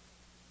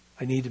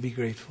 I need to be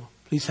grateful.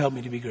 Please help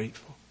me to be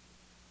grateful.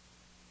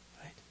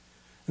 Right?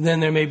 And then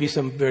there may be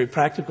some very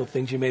practical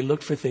things. You may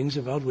look for things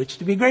about which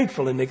to be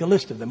grateful and make a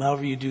list of them.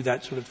 However you do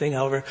that sort of thing,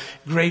 however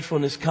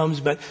gratefulness comes,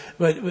 but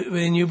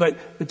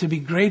to be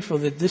grateful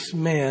that this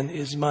man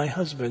is my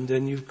husband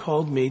and you've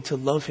called me to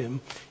love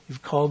him.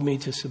 You've called me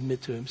to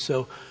submit to him.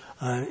 So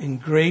in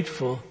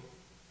grateful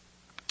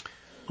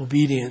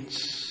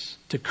obedience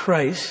to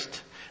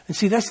Christ. And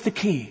see, that's the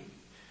key.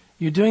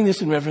 You're doing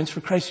this in reverence for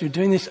Christ. You're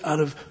doing this out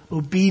of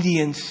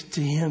obedience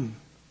to Him.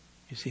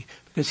 You see,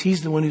 because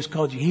He's the one who's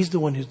called you. He's the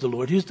one who's the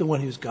Lord. He's the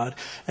one who's God.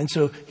 And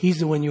so He's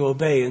the one you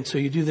obey. And so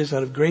you do this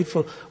out of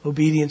grateful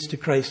obedience to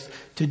Christ,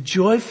 to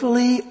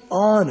joyfully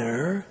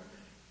honor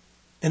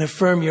and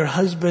affirm your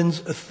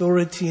husband's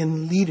authority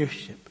and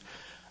leadership.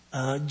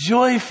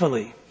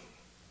 Joyfully.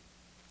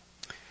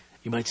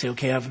 You might say,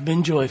 okay, I've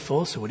been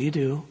joyful, so what do you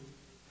do?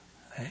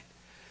 Right?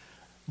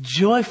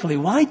 Joyfully.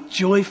 Why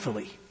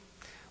joyfully?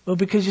 Well,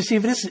 because you see,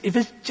 if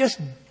it's just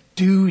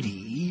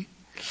duty,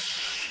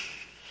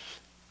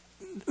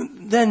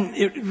 then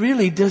it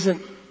really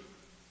doesn't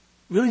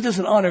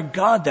honor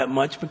God that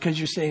much, because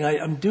you're saying,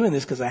 I'm doing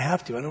this because I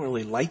have to. I don't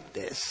really like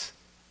this.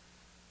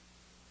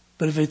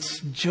 But if it's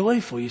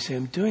joyful, you say,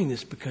 I'm doing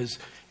this because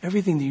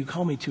everything that you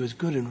call me to is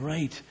good and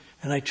right,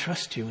 and I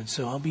trust you, and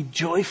so I'll be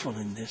joyful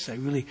in this. I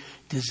really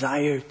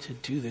desire to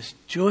do this.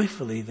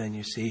 Joyfully, then,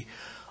 you see,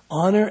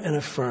 honor and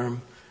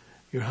affirm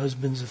your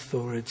husband's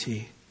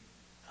authority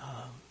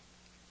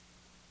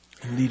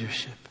and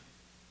leadership.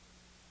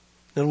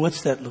 Now,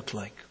 what's that look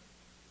like?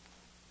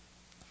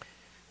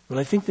 Well,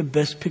 I think the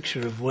best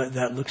picture of what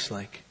that looks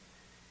like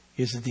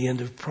is at the end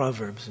of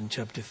Proverbs in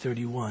chapter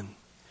 31.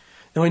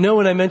 Now, I know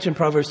when I mention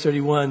Proverbs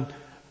 31,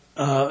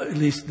 at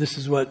least this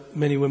is what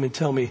many women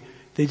tell me,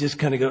 they just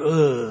kind of go,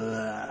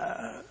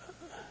 ugh,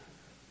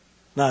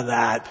 not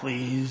that,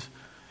 please.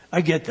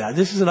 I get that.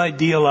 This is an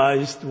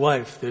idealized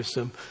wife. There's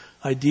some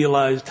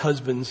idealized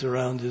husbands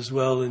around as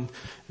well in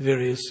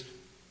various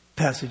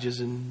passages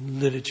in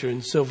literature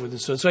and so forth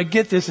and so on. So I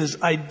get this as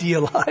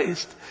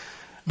idealized,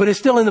 but it's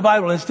still in the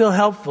Bible, and it's still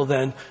helpful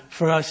then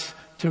for us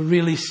to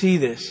really see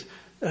this.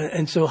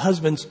 And so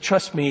husbands,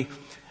 trust me,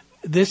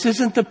 this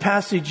isn't the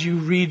passage you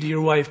read to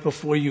your wife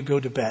before you go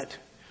to bed.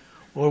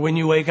 Or when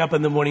you wake up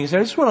in the morning and say,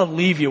 I just want to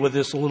leave you with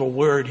this little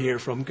word here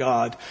from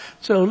God.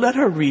 So let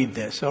her read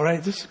this, all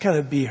right? This kind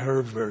of be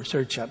her verse,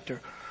 her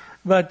chapter.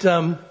 But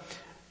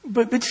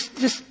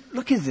just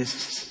look at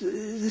this.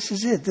 This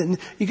is it. And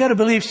you got to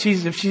believe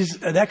if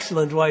she's an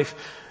excellent wife,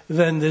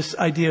 then this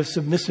idea of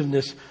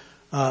submissiveness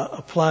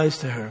applies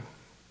to her.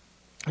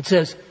 It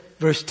says,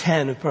 verse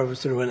 10 of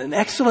Proverbs 31, an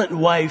excellent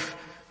wife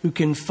who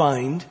can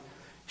find,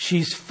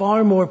 she's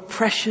far more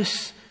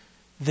precious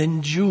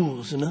than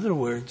jewels. In other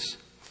words,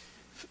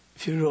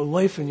 if you're a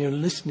wife and you're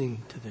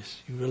listening to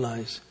this, you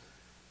realize,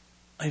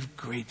 I have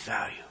great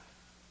value.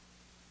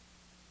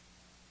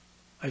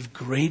 I have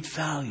great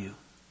value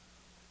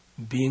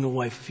in being a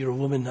wife. If you're a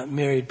woman not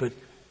married but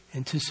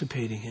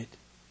anticipating it,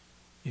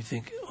 you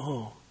think,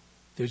 oh,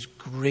 there's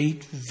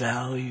great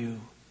value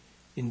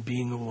in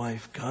being a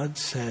wife. God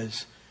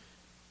says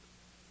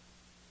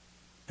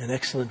an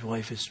excellent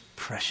wife is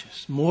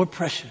precious, more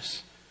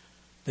precious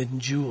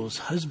than jewels.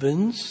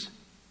 Husbands,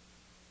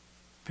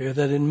 bear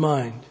that in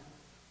mind.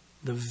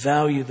 The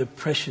value, the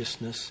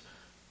preciousness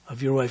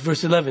of your wife.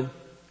 Verse 11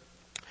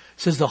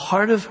 says, the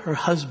heart of her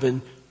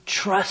husband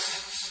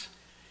trusts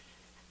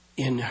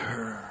in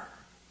her.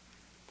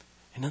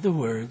 In other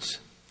words,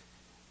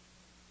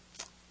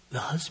 the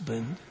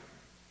husband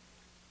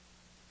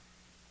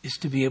is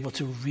to be able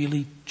to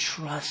really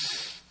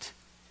trust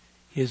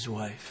his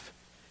wife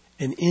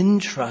and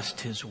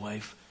entrust his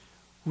wife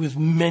with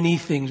many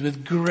things,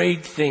 with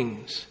great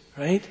things,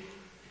 right?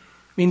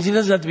 Means he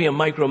doesn't have to be a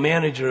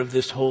micromanager of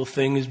this whole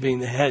thing as being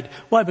the head.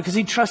 Why? Because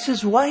he trusts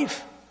his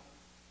wife.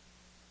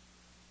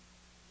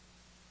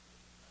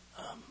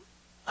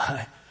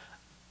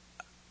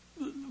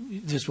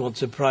 This won't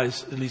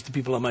surprise at least the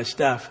people on my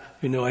staff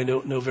who know I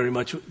don't know very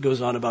much what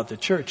goes on about the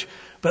church.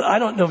 But I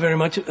don't know very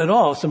much at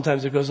all.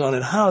 Sometimes it goes on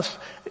in house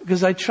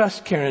because I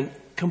trust Karen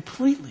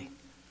completely.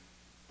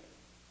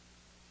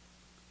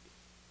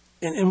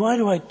 And why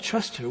do I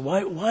trust her?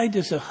 Why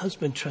does a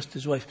husband trust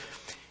his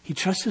wife? He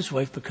trusts his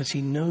wife because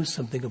he knows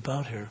something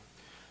about her,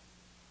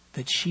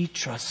 that she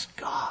trusts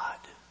God.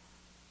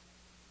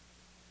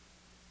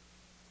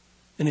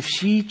 And if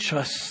she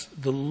trusts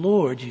the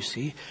Lord, you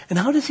see, and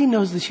how does he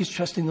know that she's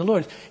trusting the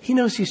Lord? He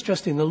knows she's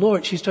trusting the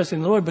Lord. She's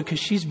trusting the Lord because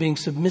she's being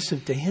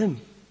submissive to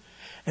him.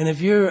 And if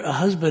you're a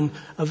husband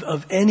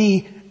of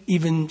any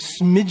even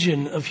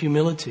smidgen of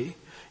humility,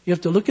 you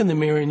have to look in the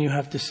mirror and you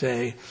have to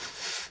say,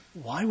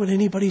 why would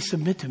anybody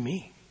submit to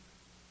me?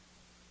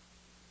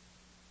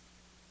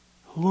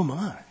 Who am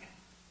I?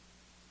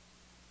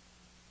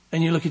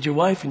 And you look at your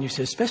wife and you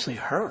say, especially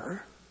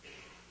her.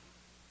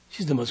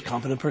 She's the most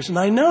competent person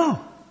I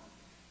know.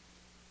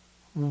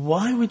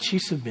 Why would she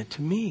submit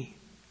to me?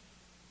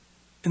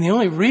 And the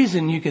only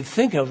reason you could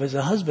think of as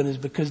a husband is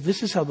because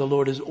this is how the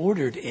Lord has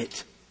ordered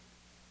it.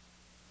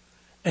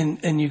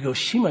 And you go,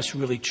 she must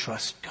really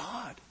trust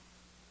God.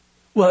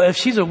 Well, if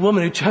she's a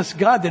woman who trusts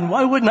God, then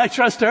why wouldn't I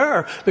trust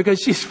her? Because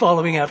she's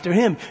following after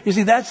him. You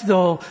see, that's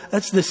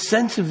the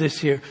sense of this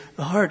here.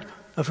 The heart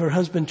of her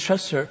husband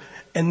trusts her.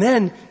 And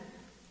then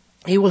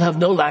he will have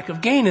no lack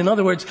of gain. In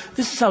other words,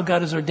 this is how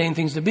God has ordained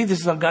things to be. This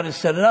is how God has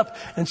set it up.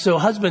 And so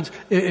husbands,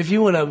 if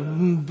you want to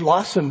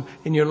blossom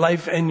in your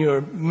life and your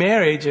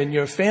marriage and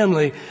your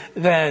family,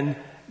 then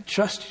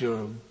trust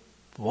your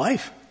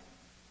wife.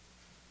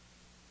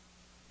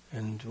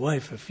 And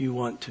wife, if you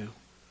want to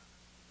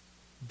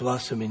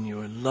blossom in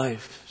your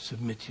life,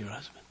 submit to your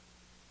husband.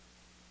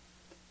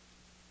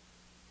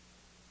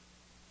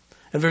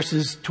 And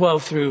verses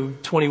 12 through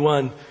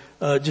 21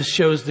 just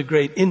shows the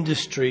great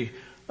industry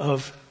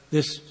of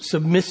this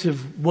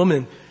submissive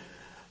woman.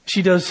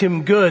 She does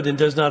him good and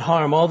does not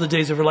harm. All the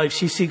days of her life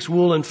she seeks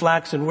wool and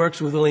flax and works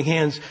with willing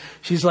hands.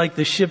 She's like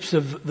the ships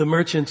of the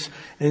merchants,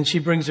 and she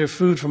brings her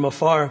food from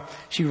afar.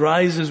 She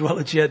rises while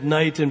it's yet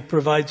night and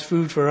provides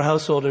food for her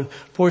household and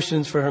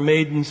portions for her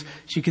maidens.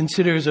 She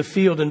considers a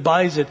field and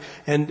buys it,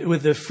 and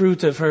with the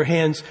fruit of her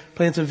hands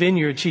plants a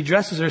vineyard. She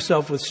dresses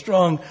herself with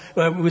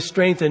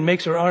strength and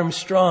makes her arms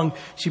strong.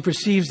 She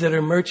perceives that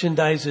her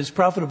merchandise is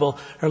profitable.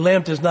 Her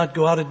lamp does not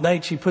go out at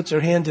night. She puts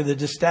her hand to the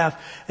distaff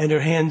and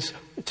her hands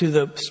to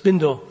the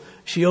spindle.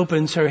 She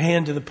opens her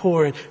hand to the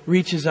poor and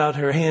reaches out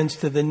her hands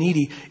to the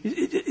needy.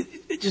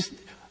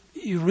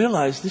 You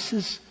realize this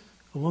is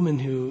a woman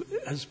who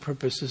has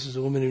purpose. This is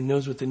a woman who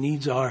knows what the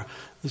needs are.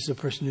 This is a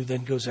person who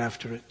then goes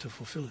after it to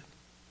fulfill it.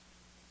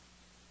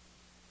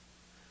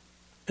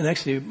 And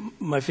actually,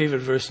 my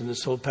favorite verse in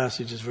this whole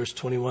passage is verse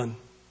 21.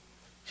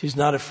 She's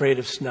not afraid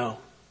of snow.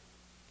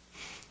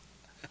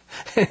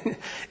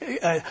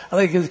 I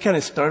like it. It kind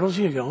of startles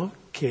you. You go,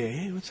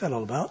 okay, what's that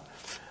all about?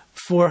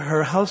 For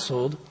her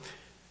household,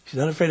 she's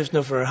not afraid of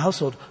snow for her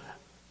household.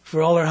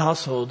 For all her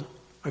household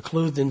are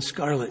clothed in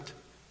scarlet.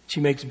 She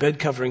makes bed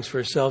coverings for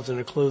herself, and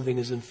her clothing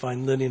is in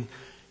fine linen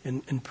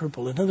and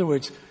purple. In other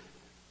words,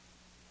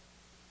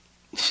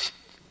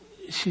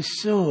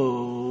 she's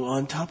so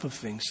on top of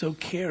things, so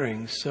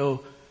caring,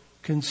 so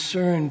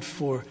concerned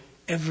for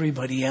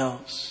everybody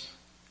else,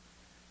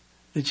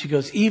 that she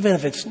goes, even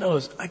if it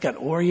snows, I got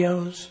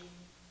Oreos,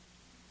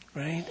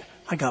 right?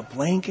 I got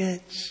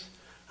blankets.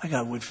 I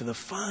got wood for the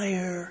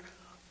fire.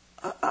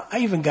 I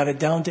even got it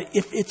down to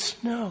if it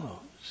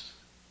snows.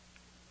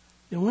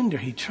 No wonder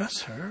he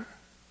trusts her.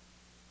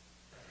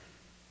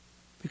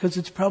 Because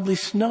it's probably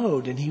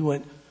snowed. And he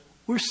went,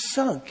 we're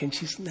sunk. And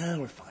she's, nah,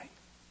 we're fine.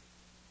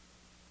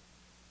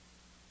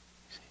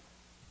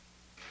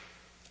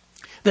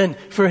 Then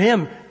for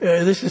him,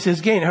 this is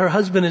his gain. Her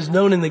husband is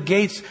known in the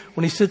gates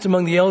when he sits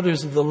among the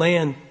elders of the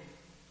land.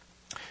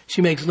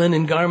 She makes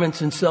linen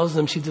garments and sells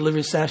them. She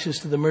delivers sashes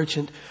to the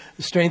merchant.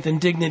 The strength and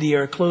dignity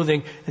are her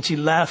clothing, and she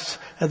laughs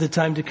at the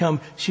time to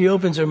come. She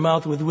opens her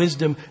mouth with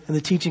wisdom, and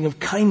the teaching of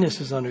kindness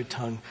is on her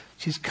tongue.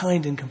 She's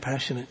kind and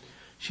compassionate.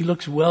 She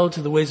looks well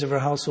to the ways of her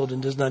household and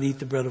does not eat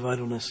the bread of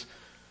idleness.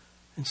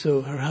 And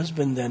so her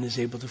husband then is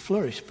able to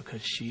flourish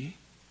because she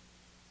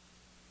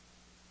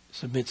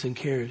submits and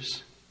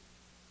cares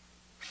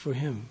for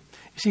him.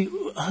 You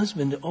see, a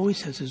husband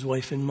always has his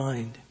wife in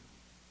mind.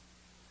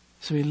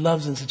 So he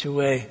loves in such a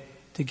way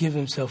to give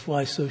himself.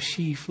 Why? So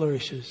she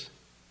flourishes.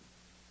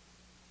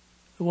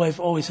 The wife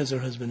always has her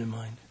husband in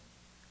mind.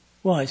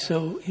 Why?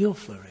 So he'll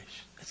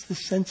flourish. That's the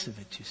sense of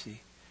it, you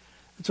see.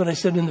 That's what I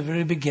said in the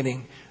very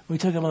beginning. When we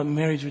talk about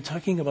marriage, we're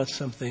talking about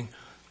something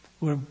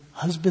where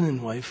husband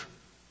and wife,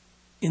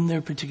 in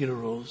their particular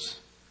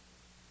roles,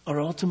 are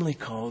ultimately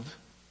called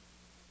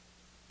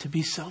to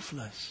be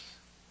selfless,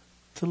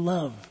 to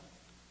love,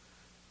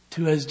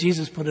 to, as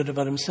Jesus put it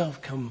about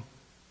himself, come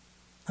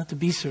Not to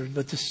be served,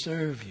 but to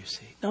serve, you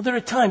see. Now, there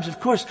are times, of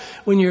course,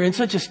 when you're in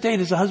such a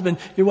state as a husband,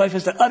 your wife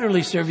has to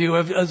utterly serve you.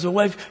 As a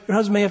wife, your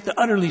husband may have to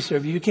utterly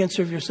serve you. You can't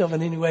serve yourself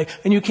in any way,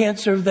 and you can't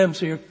serve them,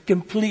 so you're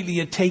completely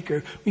a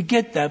taker. We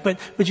get that, but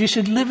you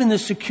should live in the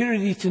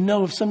security to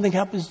know if something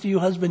happens to you,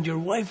 husband, your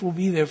wife will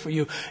be there for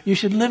you. You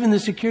should live in the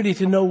security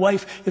to know,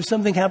 wife, if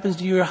something happens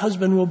to you, your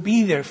husband will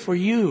be there for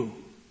you.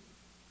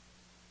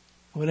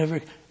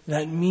 Whatever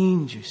that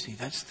means, you see,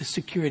 that's the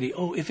security.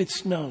 Oh, if it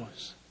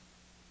snows.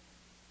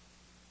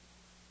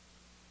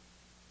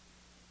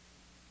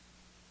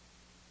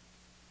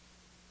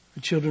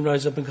 Her children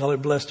rise up and call her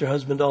blessed, her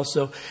husband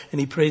also, and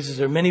he praises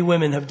her. Many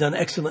women have done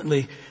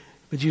excellently,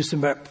 but you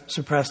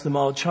surpass them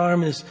all.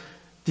 Charm is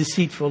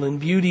deceitful and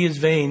beauty is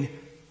vain,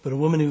 but a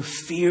woman who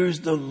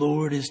fears the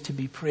Lord is to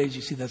be praised.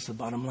 You see, that's the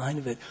bottom line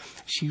of it.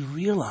 She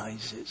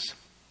realizes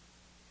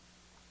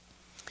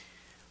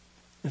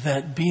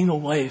that being a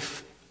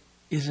wife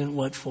isn't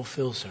what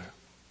fulfills her.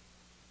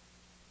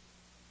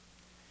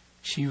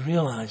 She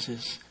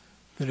realizes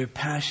that her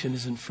passion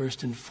isn't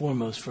first and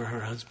foremost for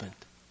her husband.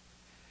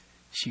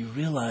 She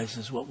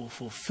realizes what will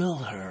fulfill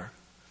her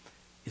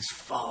is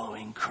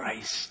following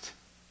Christ.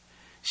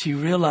 She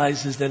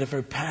realizes that if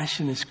her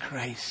passion is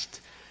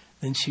Christ,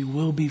 then she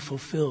will be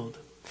fulfilled.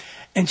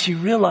 And she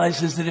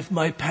realizes that if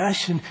my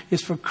passion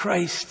is for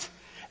Christ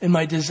and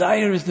my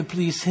desire is to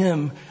please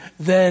Him,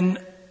 then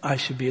I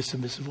should be a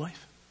submissive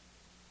wife.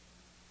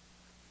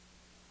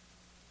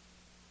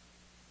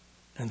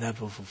 And that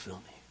will fulfill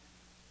me.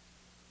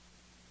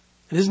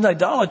 It isn't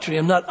idolatry.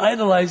 I'm not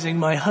idolizing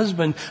my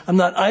husband. I'm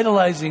not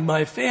idolizing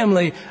my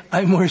family.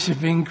 I'm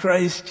worshiping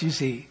Christ, you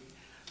see.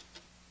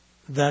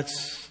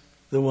 That's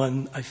the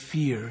one I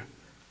fear.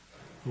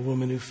 A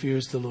woman who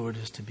fears the Lord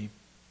is to be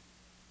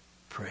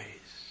praised.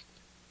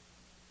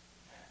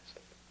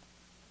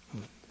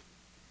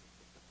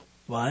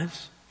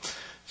 Wives,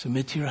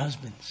 submit to your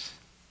husbands.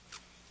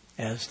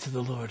 As to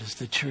the Lord, as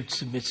the church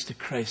submits to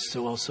Christ,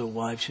 so also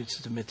wives should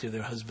submit to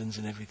their husbands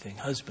in everything.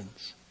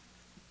 Husbands,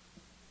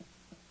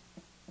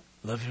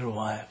 love your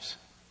wives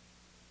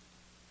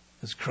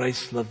as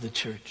Christ loved the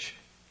church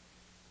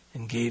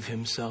and gave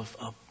Himself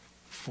up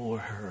for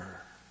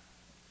her.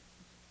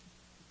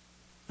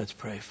 Let's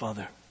pray.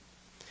 Father,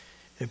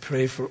 I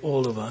pray for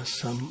all of us.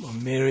 Some are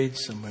married,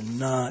 some are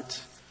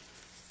not.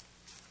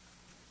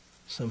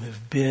 Some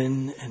have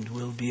been and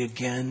will be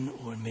again,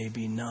 or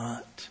maybe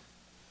not.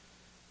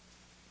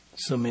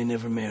 Some may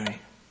never marry.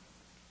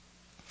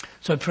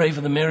 So I pray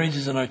for the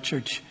marriages in our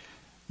church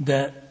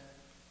that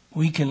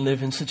we can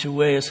live in such a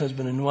way as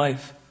husband and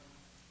wife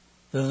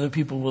that other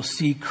people will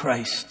see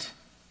Christ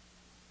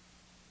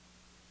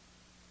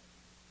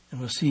and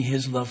will see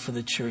His love for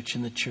the church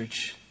and the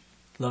church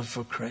love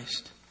for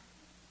Christ.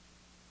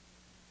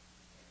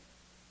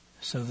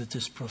 So that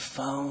this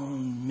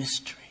profound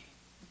mystery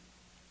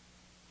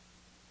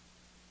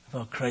of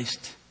how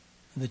Christ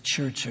and the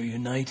church are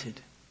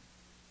united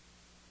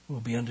will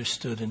be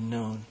understood and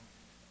known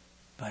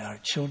by our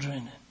children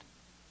and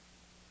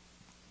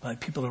by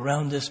people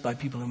around us, by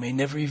people who may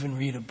never even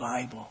read a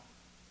Bible.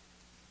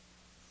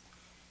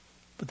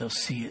 But they'll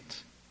see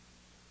it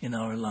in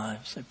our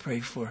lives. I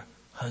pray for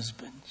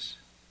husbands,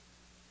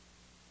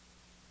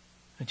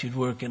 that You'd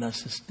work in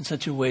us in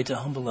such a way to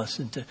humble us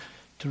and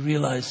to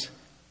realize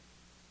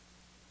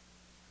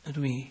that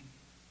we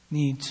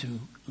need to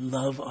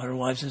love our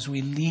wives as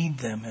we lead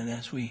them and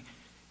as we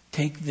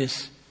take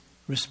this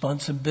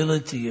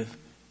responsibility of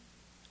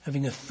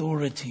having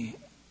authority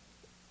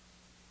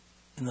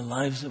in the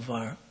lives of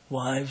our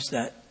wives,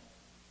 that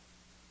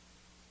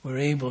we're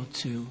able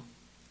to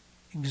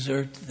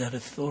exert that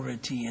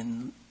authority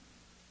in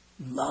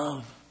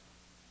love.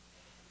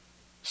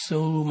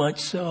 So much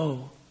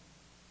so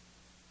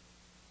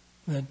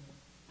that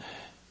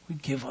we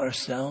give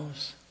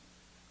ourselves,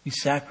 we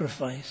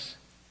sacrifice,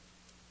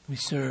 we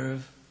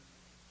serve,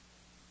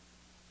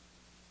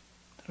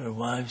 that our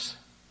wives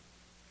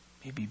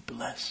may be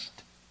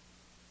blessed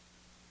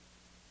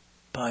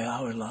by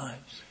our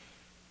lives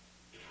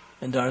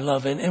and our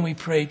love. And we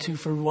pray too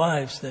for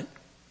wives that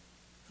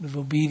out of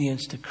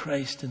obedience to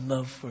Christ and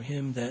love for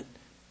Him, that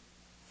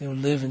they'll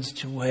live in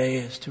such a way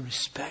as to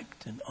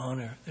respect and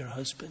honor their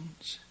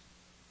husbands.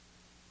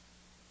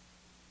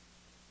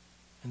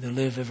 And they'll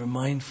live ever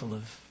mindful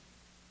of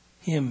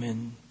Him,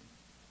 and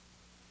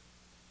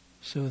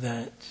so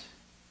that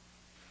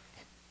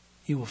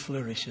He will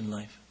flourish in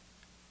life.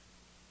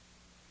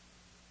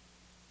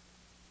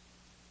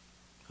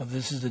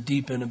 This is a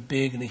deep and a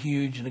big and a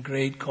huge and a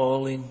great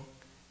calling.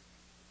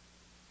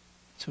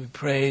 So we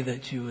pray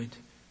that You would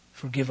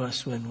forgive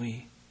us when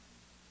we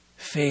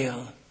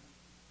fail.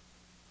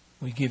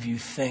 We give You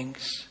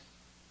thanks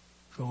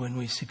for when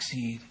we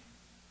succeed.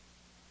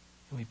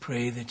 And we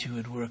pray that You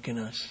would work in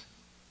us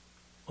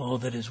all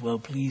that is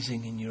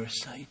well-pleasing in Your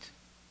sight,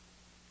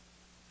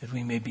 that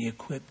we may be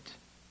equipped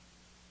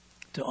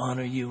to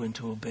honor You and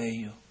to obey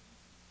You,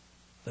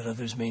 that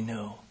others may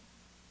know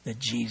that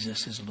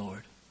Jesus is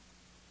Lord.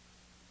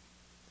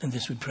 And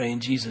this we pray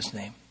in Jesus'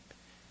 name.